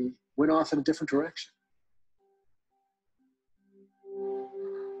 he went off in a different direction.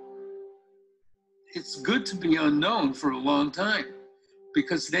 It's good to be unknown for a long time,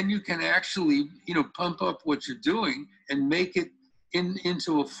 because then you can actually, you know, pump up what you're doing and make it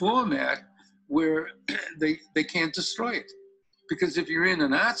into a format where they can't destroy it. Because if you're in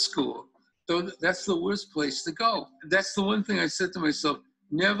an art school, that's the worst place to go. That's the one thing I said to myself,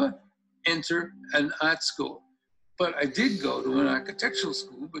 never enter an art school. But I did go to an architectural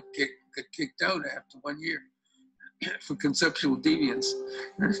school, but got kicked out after 1 year for conceptual deviance.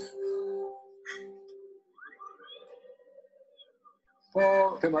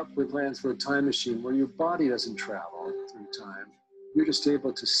 Paul came up with plans for a time machine where your body doesn't travel through time. You're just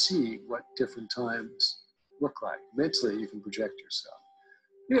able to see what different times look like. Mentally, you can project yourself.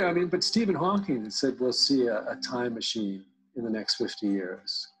 Yeah, I mean, but Stephen Hawking said we'll see a time machine in the next 50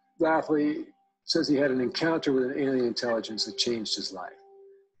 years. Laffoley says he had an encounter with an alien intelligence that changed his life.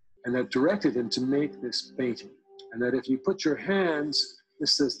 and that directed him to make this painting. And that if you put your hands,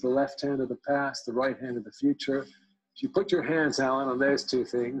 this is the left hand of the past, the right hand of the future. If you put your hands, Alan, on those two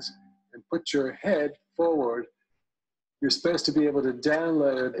things and put your head forward, you're supposed to be able to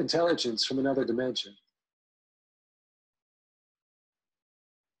download intelligence from another dimension.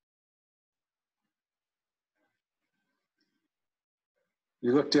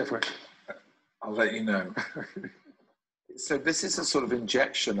 You look different. I'll let you know. So this is a sort of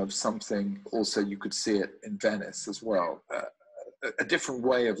injection of something, also you could see it in Venice as well, a different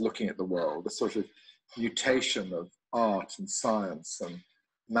way of looking at the world, a sort of mutation of art and science and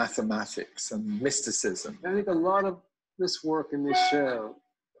mathematics and mysticism. I think a lot of this work in this show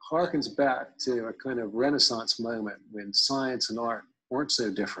harkens back to a kind of Renaissance moment when science and art weren't so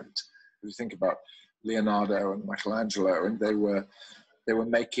different. If you think about Leonardo and Michelangelo, and they were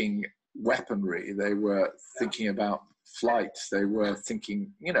making weaponry, they were thinking about flight, they were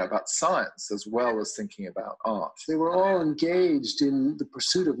thinking, you know, about science as well as thinking about art. They were all engaged in the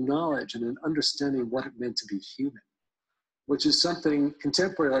pursuit of knowledge and in understanding what it meant to be human, which is something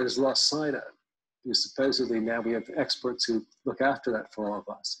contemporary art has lost sight of. Because supposedly now we have experts who look after that for all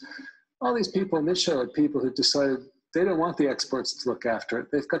of us. All these people in this show are people who decided they don't want the experts to look after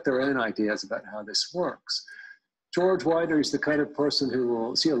it. They've got their own ideas about how this works. George Widener is the kind of person who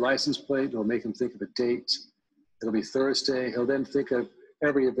will see a license plate, it'll make him think of a date. It'll be Thursday. He'll then think of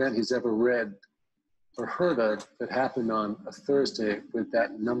every event he's ever read or heard of that happened on a Thursday with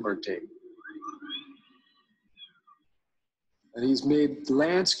that number date. And he's made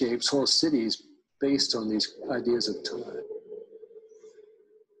landscapes, whole cities, based on these ideas of time.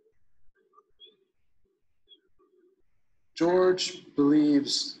 George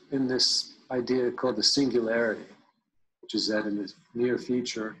believes in this idea called the singularity, which is that in the near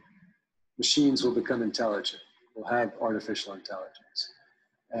future, machines will become intelligent, will have artificial intelligence.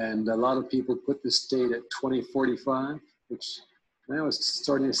 And a lot of people put this date at 2045, which now is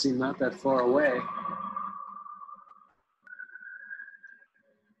starting to seem not that far away.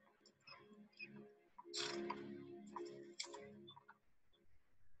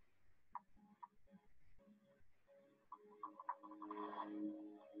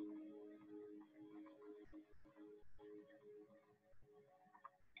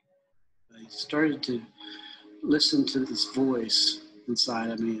 I started to listen to this voice inside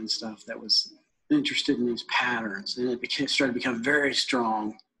of me and stuff that was interested in these patterns, and it started to become very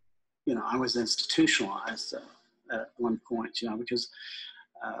strong. You know, I was institutionalized at one point, you know, because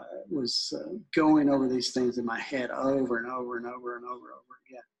I was going over these things in my head over and over and over and over and over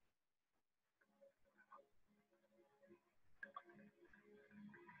again.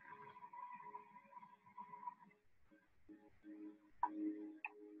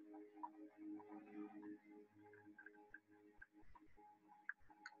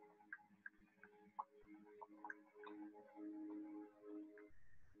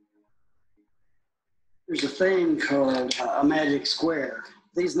 There's a thing called a magic square.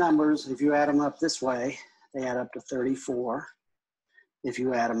 These numbers, if you add them up this way, they add up to 34. If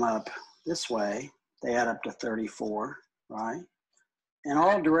you add them up this way, they add up to 34, right? In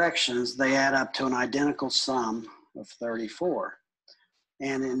all directions, they add up to an identical sum of 34.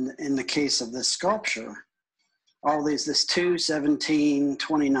 And in the case of this sculpture, all these, this 2, 17,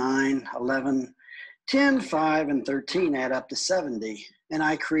 29, 11, 10, 5, and 13 add up to 70. And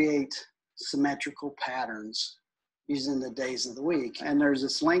I create symmetrical patterns using the days of the week. And there's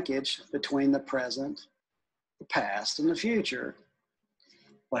this linkage between the present, the past, and the future.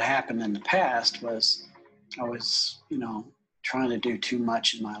 What happened in the past was I was, you know, trying to do too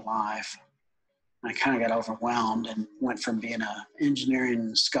much in my life. I kind of got overwhelmed and went from being an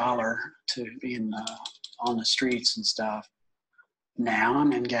engineering scholar to being on the streets and stuff. Now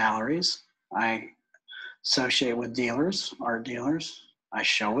I'm in galleries. I associate with dealers, art dealers. I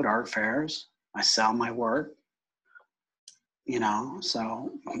show at art fairs. I sell my work. You know,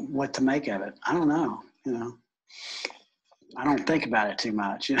 so what to make of it? I don't know, you know. I don't think about it too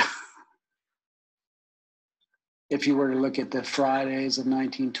much, you know. If you were to look at the Fridays of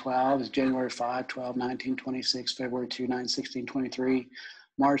 1912, it's January 5, 12, 19, 26, February 2, 9, 16, 23,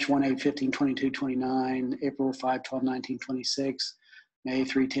 March 1, 8, 15, 22, 29, April 5, 12, 19, 26, May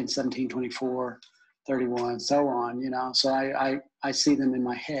 3, 10, 17, 24, 31, so on, you know. So I see them in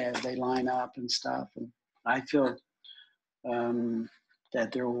my head. They line up and stuff. And I feel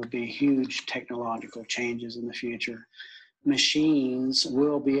that there will be huge technological changes in the future. Machines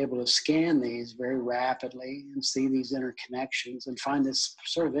will be able to scan these very rapidly and see these interconnections and find this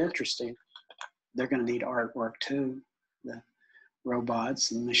sort of interesting. They're going to need artwork too, the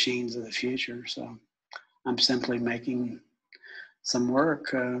robots and machines of the future. So I'm simply making some work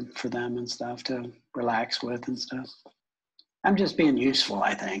for them and stuff to relax with and stuff. I'm just being useful,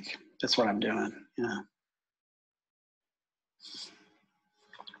 I think. That's what I'm doing, you know.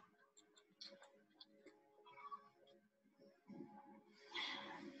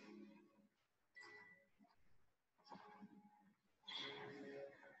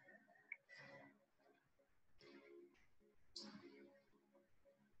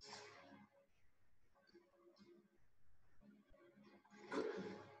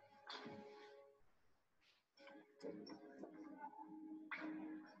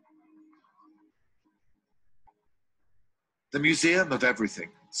 The Museum of Everything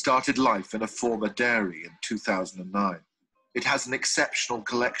started life in a former dairy in 2009. It has an exceptional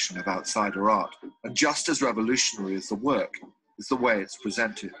collection of outsider art, and just as revolutionary as the work is the way it's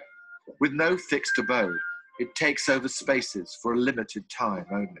presented. With no fixed abode, it takes over spaces for a limited time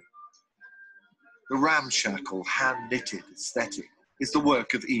only. The ramshackle, hand-knitted aesthetic is the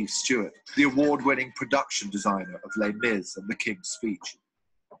work of Eve Stewart, the award-winning production designer of Les Mis and The King's Speech.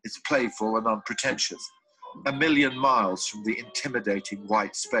 It's playful and unpretentious, a million miles from the intimidating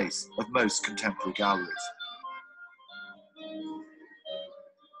white space of most contemporary galleries.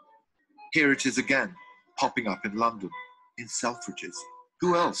 Here it is again, popping up in London, in Selfridges.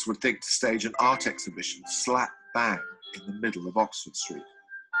 Who else would think to stage an art exhibition slap bang in the middle of Oxford Street?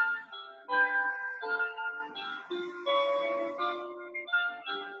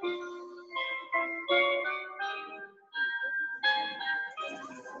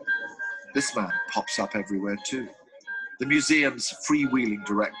 This man pops up everywhere too. The museum's freewheeling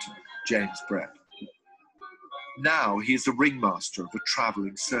director, James Brett. Now he is the ringmaster of a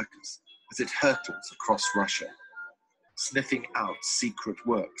traveling circus as it hurtles across Russia, sniffing out secret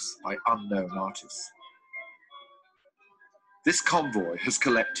works by unknown artists. This convoy has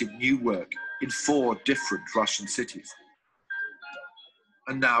collected new work in 4 different Russian cities.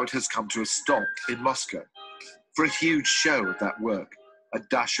 And now it has come to a stop in Moscow for a huge show of that work at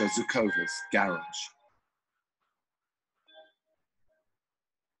Dasha Zhukova's garage.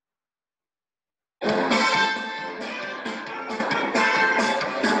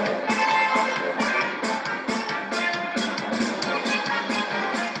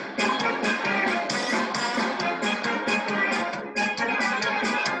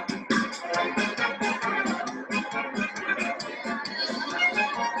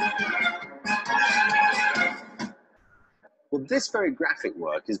 Well, this very graphic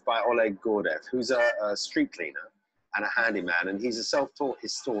work is by Oleg Gordev, who's a street cleaner and a handyman, and he's a self-taught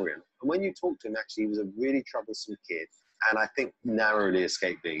historian. And when you talk to him, actually, he was a really troublesome kid, and I think narrowly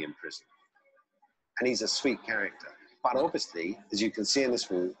escaped being in prison. And he's a sweet character. But obviously, as you can see in this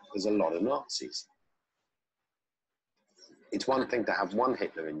wall, there's a lot of Nazis. It's one thing to have one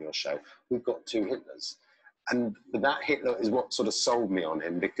Hitler in your show. We've got 2 Hitlers. And that Hitler is what sort of sold me on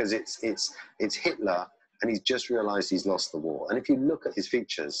him, because it's Hitler, and he's just realized he's lost the war. And if you look at his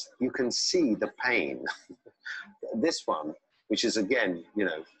features, you can see the pain. This one, which is again, you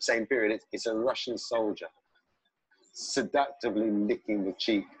know, same period, it's a Russian soldier seductively licking the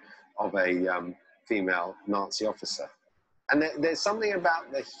cheek of a female Nazi officer. And there's something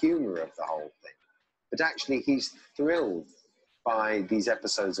about the humor of the whole thing, but actually he's thrilled by these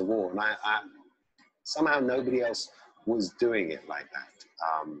episodes of war. And I somehow nobody else was doing it like that.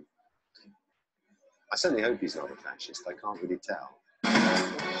 I certainly hope he's not a fascist. I can't really tell.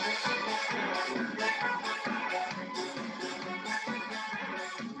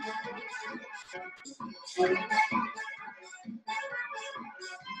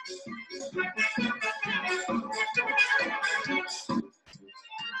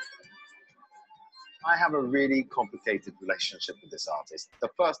 I have a really complicated relationship with this artist. The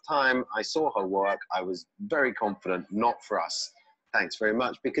first time I saw her work, I was very confident, not for us. Thanks very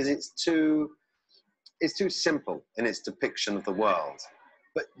much, because it's too simple in its depiction of the world.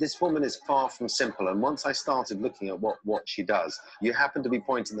 But this woman is far from simple. And once I started looking at what she does, you happen to be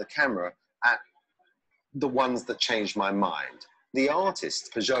pointing the camera at the ones that changed my mind. The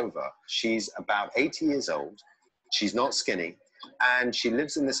artist, Pajova, she's about 80 years old. She's not skinny. And she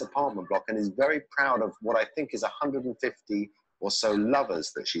lives in this apartment block and is very proud of what I think is 150 or so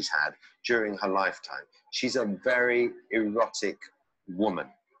lovers that she's had during her lifetime. She's a very erotic woman.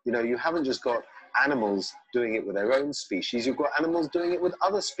 You know, you haven't just got animals doing it with their own species, you've got animals doing it with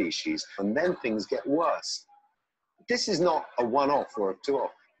other species, and then things get worse. This is not a one-off or a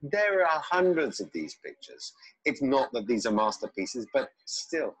two-off. There are hundreds of these pictures. It's not that these are masterpieces, but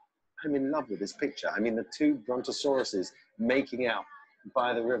still, I'm in love with this picture. I mean, the 2 brontosauruses making out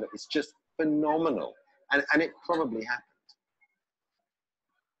by the river, it's just phenomenal. And it probably happened.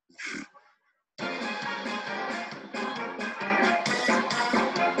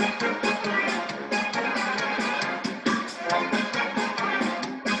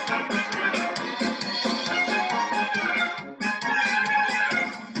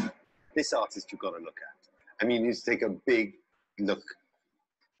 This artist you've got to look at. I mean, you need to take a big look.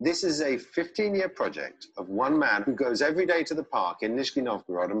 This is a 15-year project of one man who goes every day to the park in Nizhny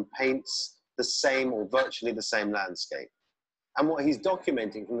Novgorod and paints the same or virtually the same landscape. And what he's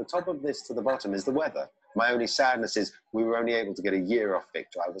documenting from the top of this to the bottom is the weather. My only sadness is we were only able to get a year off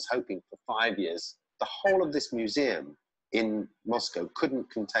Victor. I was hoping for 5 years. The whole of this museum in Moscow couldn't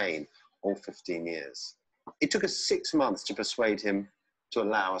contain all 15 years. It took us 6 months to persuade him to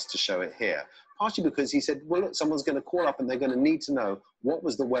allow us to show it here. Partially because he said, well, look, someone's going to call up and they're going to need to know what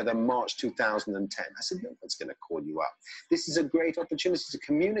was the weather March 2010. I said, no one's going to call you up. This is a great opportunity to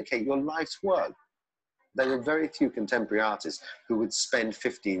communicate your life's work. There were very few contemporary artists who would spend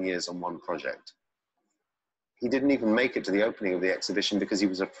 15 years on one project. He didn't even make it to the opening of the exhibition because he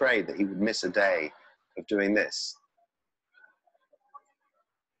was afraid that he would miss a day of doing this.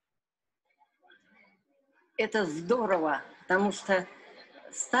 Это здорово, потому что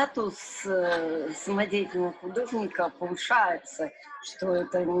статус самодеятельного художника повышается, что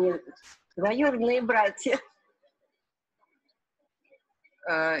это не двоюродные братья.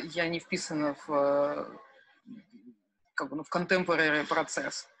 Я не вписана в contemporary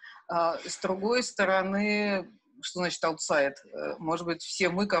процесс. С другой стороны, что значит outside? Может быть, все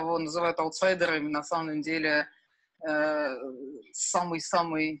мы, кого называют аутсайдерами, на самом деле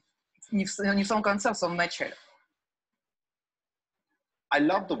самый-самый, не в самом конце, а в самом начале. I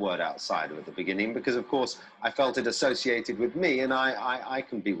love the word outsider at the beginning because, of course, I felt it associated with me, and I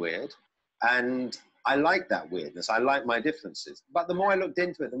can be weird. And I like that weirdness. I like my differences. But the more I looked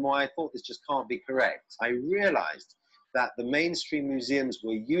into it, the more I thought this just can't be correct. I realized that the mainstream museums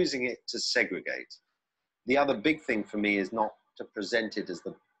were using it to segregate. The other big thing for me is not to present it as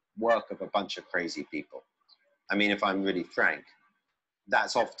the work of a bunch of crazy people. I mean, if I'm really frank,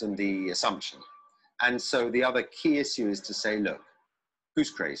 that's often the assumption. And so the other key issue is to say, look,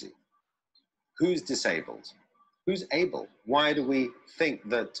 who's crazy? Who's disabled? Who's able? Why do we think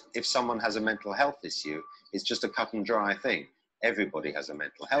that if someone has a mental health issue, it's just a cut and dry thing? Everybody has a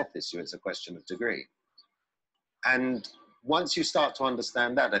mental health issue. It's a question of degree. And once you start to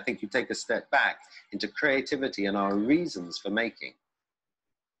understand that, I think you take a step back into creativity and our reasons for making.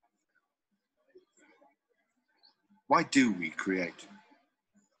 Why do we create?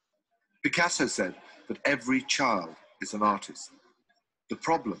 Picasso said that every child is an artist. The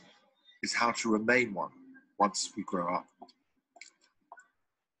problem is how to remain one once we grow up.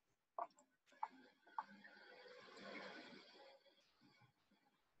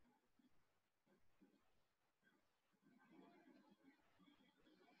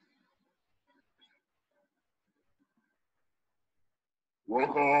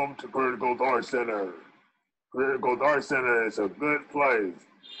 Welcome to Critical Art Center. Critical Art Center is a good place.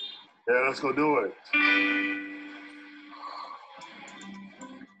 Yeah, let's go do it.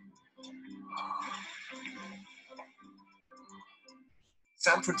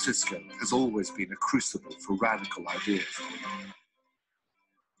 San Francisco has always been a crucible for radical ideas.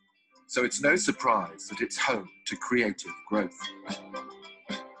 So it's no surprise that it's home to creative growth.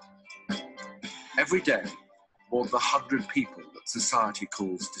 Every day, more than 100 people that society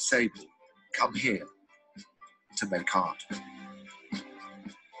calls disabled come here to make art.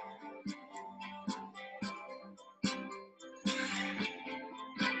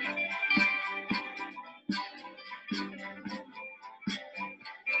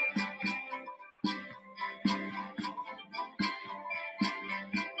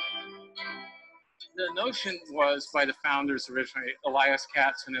 The notion was by the founders originally, Elias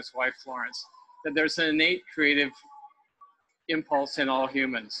Katz and his wife Florence, that there's an innate creative impulse in all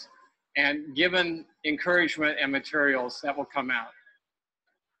humans, and given encouragement and materials, that will come out.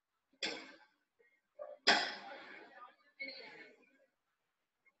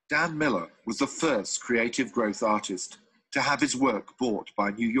 Dan Miller was the first creative growth artist to have his work bought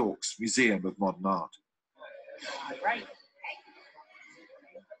by New York's Museum of Modern Art. Right.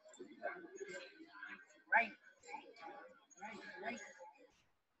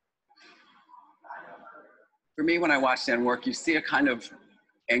 For me, when I watch Dan work, you see a kind of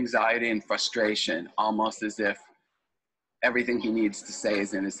anxiety and frustration, almost as if everything he needs to say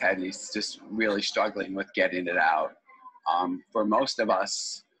is in his head and he's just really struggling with getting it out. For most of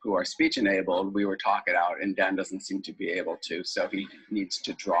us who are speech enabled, we were talk it out, and Dan doesn't seem to be able to, so he needs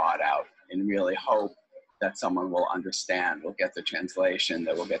to draw it out and really hope that someone will understand, will get the translation,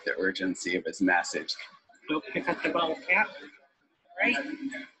 that will get the urgency of his message. Don't pick up the bottle cap. Right.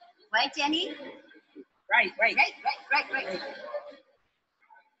 Right, Jenny? Right.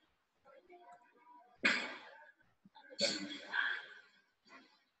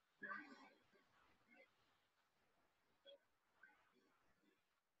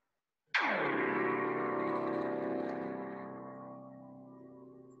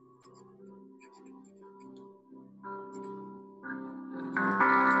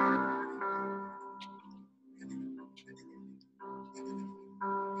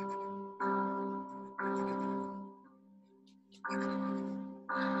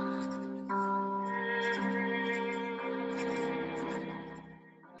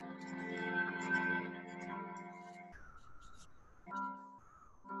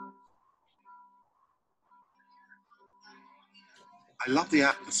 I love the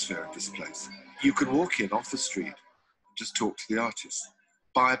atmosphere of this place. You can walk in off the street and just talk to the artist,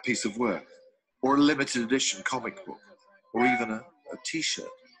 buy a piece of work, or a limited edition comic book, or even a t-shirt.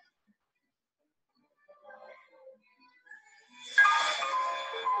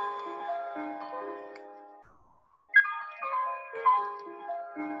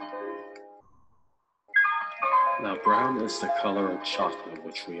 Now, brown is the color of chocolate,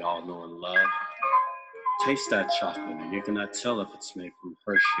 which we all know and love. Taste that chocolate, and you cannot tell if it's made from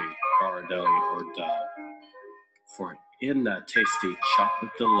Hershey, Ghirardelli, or Dove. For in that tasty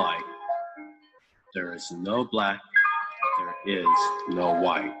chocolate delight, there is no black, there is no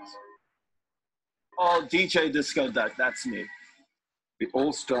white. Oh, DJ Disco Duck, that's me. The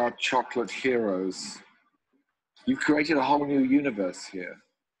All-Star Chocolate Heroes. You've created a whole new universe here.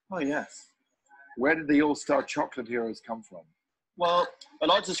 Oh, yes. Where did the All-Star Chocolate Heroes come from? Well, it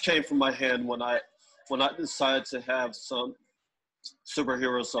all just came from my hand when I decided to have some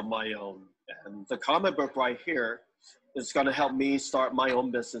superheroes of my own. And the comic book right here is going to help me start my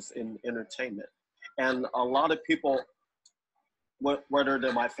own business in entertainment. And a lot of people, whether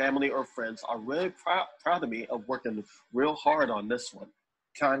they're my family or friends, are really proud of me of working real hard on this one.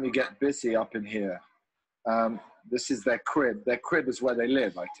 Time you get busy up in here. This is their crib. Their crib is where they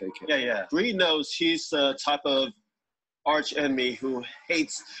live, I take it. Yeah, yeah. Green Nose, he's the type of arch enemy who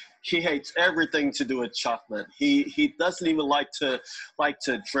hates everything to do with chocolate. He doesn't even like to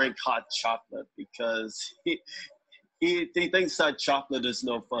drink hot chocolate because he thinks that chocolate is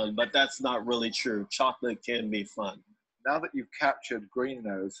no fun, but that's not really true. Chocolate can be fun. Now that you've captured Green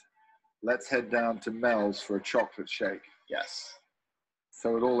Nose, let's head down to Mel's for a chocolate shake. Yes.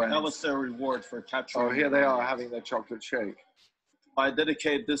 So it all ends. That was their reward for capturing. Oh, here they are having their chocolate shake. I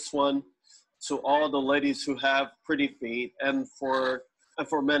dedicate this one to all the ladies who have pretty feet, and for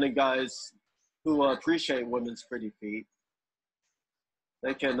men and guys who appreciate women's pretty feet.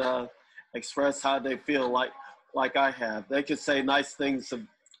 They can express how they feel like I have. They can say nice things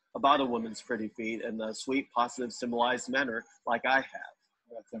about a woman's pretty feet in a sweet, positive, symbolized manner like I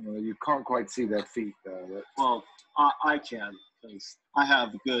have. You can't quite see their feet, though. But... Well, I can, because I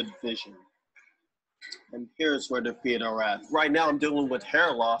have good vision. And here's where the feet are at. Right now I'm dealing with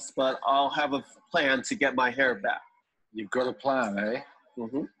hair loss, but I'll have a plan to get my hair back. You've got a plan, eh?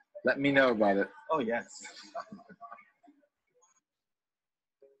 Mm-hmm. Let me know about it. Oh, yes.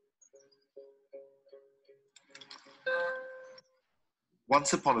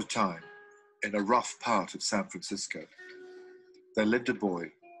 Once upon a time, in a rough part of San Francisco, there lived a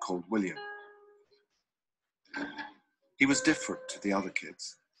boy called William. He was different to the other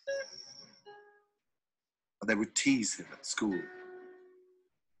kids, and they would tease him at school.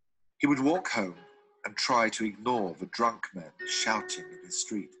 He would walk home and try to ignore the drunk men shouting in his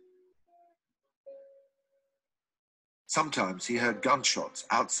street. Sometimes he heard gunshots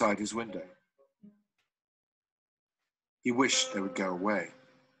outside his window. He wished they would go away.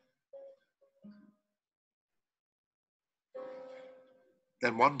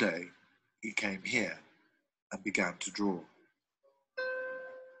 Then one day, he came here and began to draw.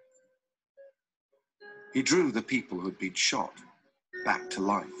 He drew the people who had been shot back to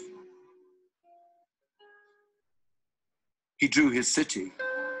life. He drew his city,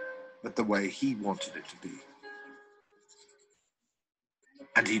 but the way he wanted it to be.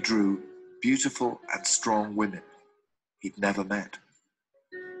 And he drew beautiful and strong women he'd never met.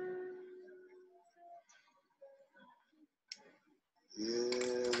 Yeah,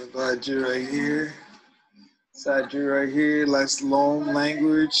 look what I drew right here. So I drew right here, that's long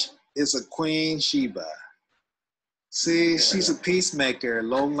language. It's a Queen Sheba. See, she's a peacemaker.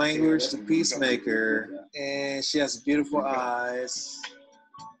 Long language, the peacemaker. And she has beautiful eyes.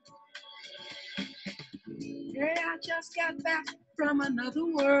 Yeah, I just got back from another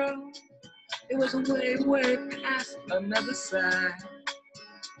world. It was way, way past another side.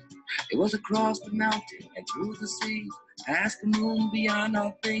 It was across the mountain and through the sea, past the moon, beyond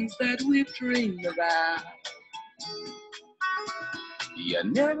all things that we've dreamed about. You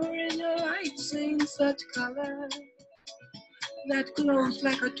never in your life seen such color that glows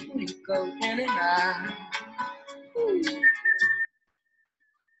like a twinkle in an eye. Ooh.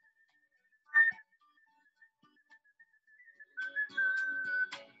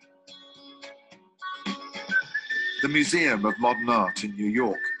 The Museum of Modern Art in New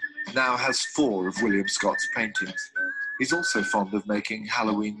York now has 4 of William Scott's paintings. He's also fond of making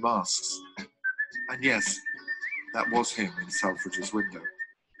Halloween masks. And yes, that was him in Selfridge's window.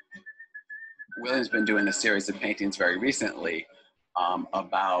 William's been doing a series of paintings very recently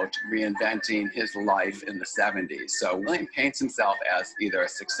about reinventing his life in the 70s. So William paints himself as either a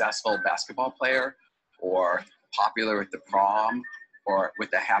successful basketball player or popular at the prom or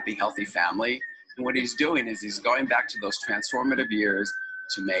with a happy, healthy family. And what he's doing is he's going back to those transformative years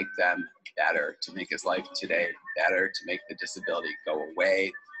to make them better, to make his life today better, to make the disability go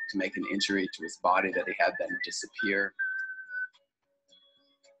away, to make an injury to his body that he had then disappear.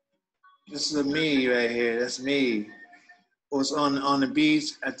 This is me right here. That's me. I was on the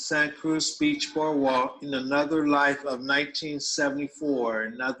beach at Santa Cruz Beach Boardwalk in another life of 1974.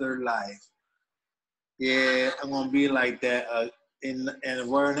 Another life. Yeah, I'm gonna be like that. And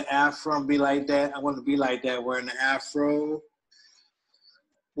wearing an afro, I'm be like that. I want to be like that, wearing an afro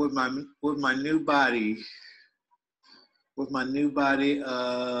with my new body. With my new body,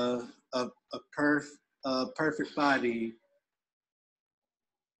 a perfect body.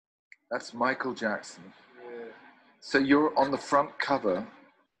 That's Michael Jackson. Yeah. So you're on the front cover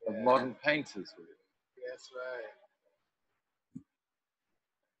of Modern Painters with it. That's right.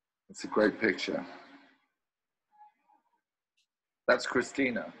 It's a great picture. That's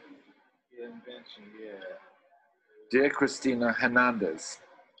Christina. Yeah, invention, yeah. Dear Christina Hernandez,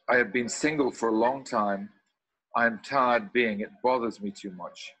 I have been single for a long time. I am tired being, it bothers me too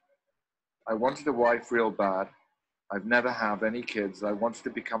much. I wanted a wife real bad. I've never had any kids. I wanted to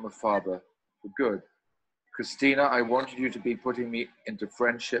become a father for good. Christina, I wanted you to be putting me into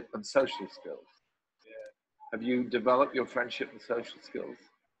friendship and social skills. Yeah. Have you developed your friendship and social skills?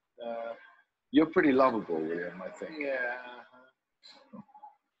 You're pretty lovable, William, I think. Yeah.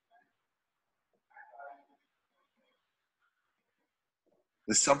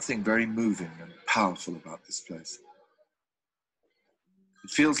 There's something very moving and powerful about this place. It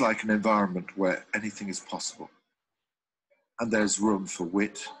feels like an environment where anything is possible. And there's room for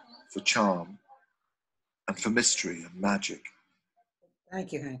wit, for charm, and for mystery and magic.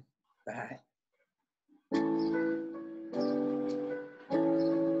 Thank you, honey. Bye.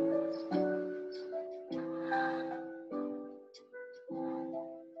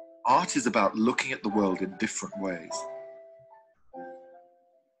 Art is about looking at the world in different ways.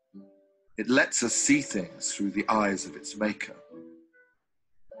 It lets us see things through the eyes of its maker.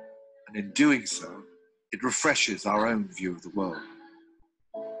 And in doing so, it refreshes our own view of the world.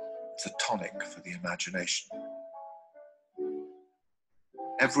 It's a tonic for the imagination.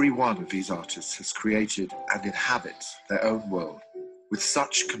 Every one of these artists has created and inhabits their own world with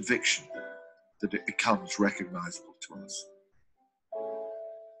such conviction that it becomes recognizable to us.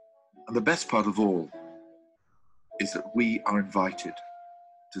 And the best part of all is that we are invited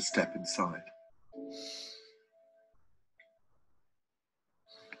to step inside.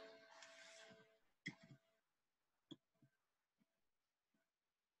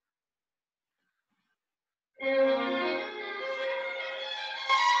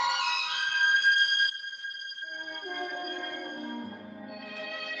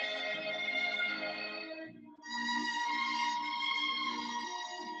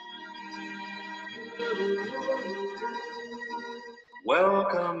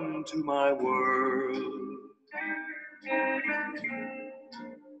 Welcome to my world.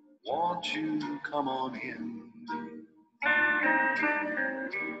 Won't you come on in?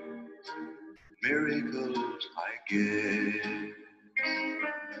 Miracles, I guess,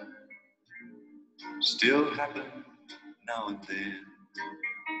 still happen now and then.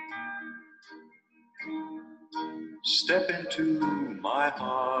 Step into my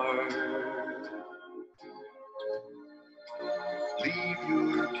heart. Leave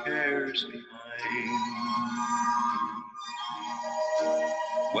your cares behind.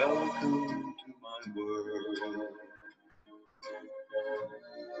 Welcome to my world.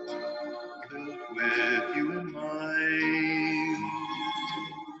 Built with you in mind.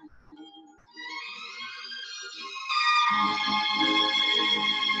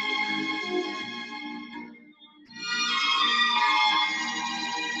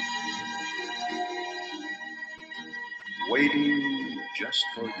 Waiting just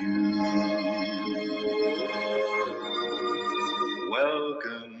for you.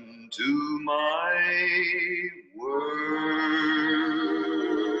 Welcome to my world.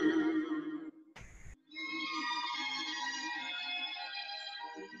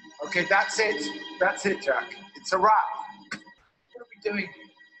 Okay, that's it. That's it, Jack. It's a wrap. What are we doing?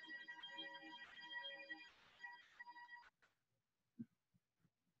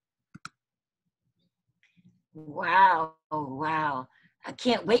 Wow, oh, wow. I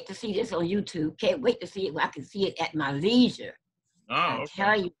can't wait to see this on YouTube. Can't wait to see it where I can see it at my leisure. Oh, I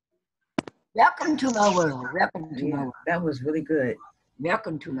tell you, welcome to my world. Welcome to my world. That was really good.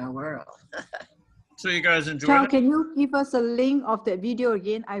 Welcome to my world. So you guys enjoyed Chow, it? can you give us a link of that video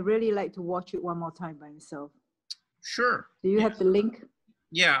again? I really like to watch it one more time by myself. Sure. Do you have the link?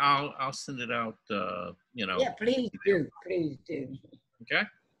 yeah, I'll send it out. You know. Yeah, please do. Please do. Okay.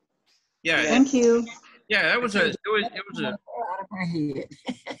 Yeah. Thank you. Yeah, that was it was a Out of my head.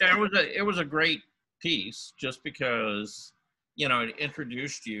 yeah, it was a great piece just because, you know, it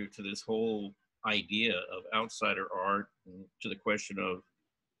introduced you to this whole idea of outsider art and to the question of,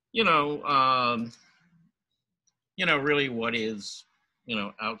 you know, really what is, you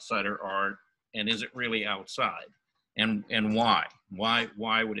know, outsider art, and is it really outside, and why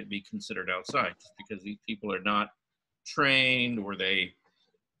would it be considered outside? Just because these people are not trained, or they,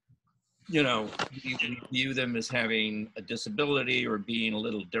 you know, we view them as having a disability or being a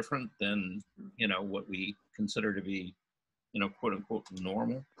little different than, you know, what we consider to be, you know, quote unquote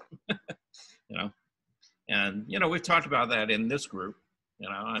normal. You know, and, you know, we've talked about that in this group. You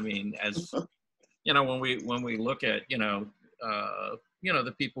know, I mean, as, you know, when we look at, you know,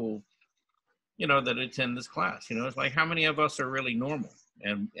 the people, you know, that attend this class, you know, it's like, how many of us are really normal,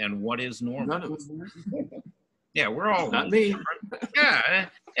 and what is normal? None of us. Yeah, we're all Not me. Yeah,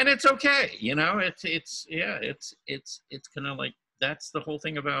 and it's okay, you know. It's kind of like, that's the whole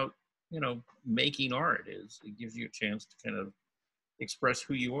thing about, you know, making art, is it gives you a chance to kind of express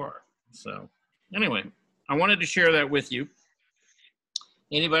who you are. So anyway, I wanted to share that with you.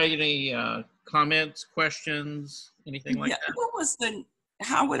 Anybody, any comments, questions, anything like that? What was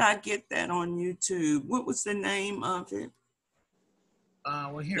how would I get that on YouTube? What was the name of it?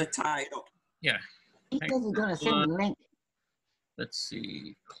 Well, here. The title. Yeah. He says he's gonna send a link. Let's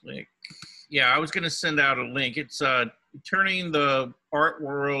see, click. Yeah, I was gonna send out a link. It's Turning the Art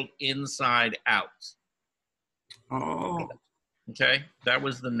World Inside Out. Oh. Okay, that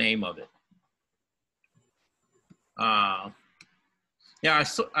was the name of it. Yeah,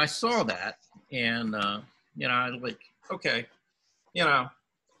 I saw that, and you know, I was like, okay, you know,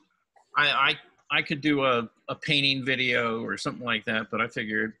 I could do a painting video or something like that, but I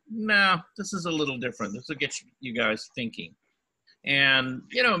figured, no, this is a little different. This will get you guys thinking. And,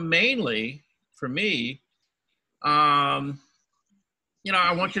 you know, mainly for me, you know,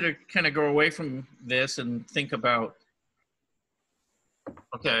 I want you to kind of go away from this and think about,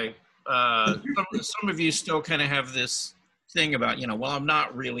 okay, some of you still kind of have this thing about, you know, well, I'm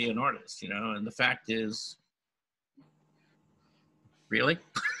not really an artist, you know, and the fact is, really?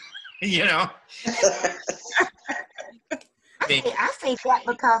 You know? I say that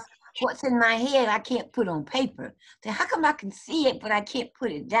because what's in my head I can't put on paper. So how come I can see it but I can't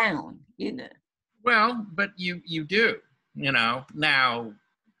put it down, you know? Well, but you do, you know, now,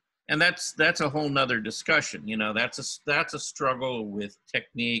 and that's a whole nother discussion. You know, that's a struggle with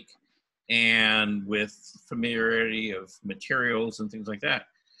technique and with familiarity of materials and things like that.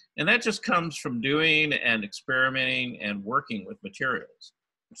 And that just comes from doing and experimenting and working with materials.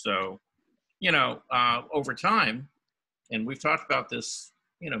 So, you know, over time, and we've talked about this,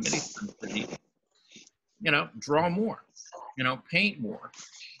 you know, many times, you know, draw more, you know, paint more.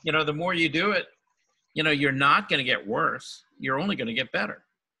 You know, the more you do it, you know, you're not going to get worse. You're only going to get better.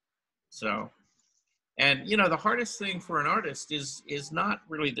 So, and, you know, the hardest thing for an artist is not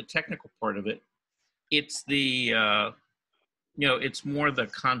really the technical part of it. It's the, you know, it's more the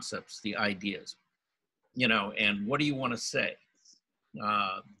concepts, the ideas, you know, and what do you want to say?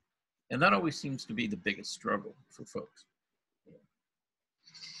 And that always seems to be the biggest struggle for folks.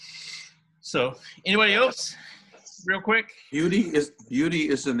 So, anybody else? Real quick. Beauty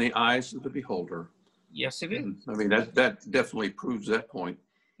is in the eyes of the beholder. Yes, it is. I mean, that definitely proves that point.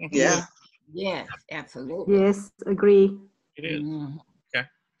 Yeah. Yes, absolutely. Yes, agree. It is. Okay.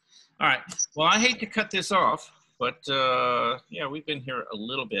 All right. Well, I hate to cut this off, but yeah, we've been here a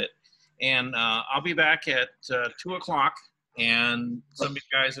little bit, and I'll be back at 2 o'clock. And some of you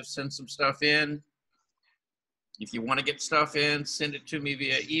guys have sent some stuff in. If you want to get stuff in, send it to me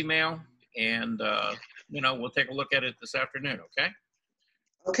via email, and you know, we'll take a look at it this afternoon. Okay.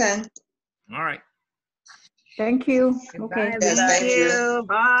 Okay. All right. Thank you. Okay. Yes, thank you.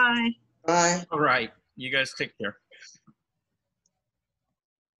 Bye. Bye. All right. You guys take care.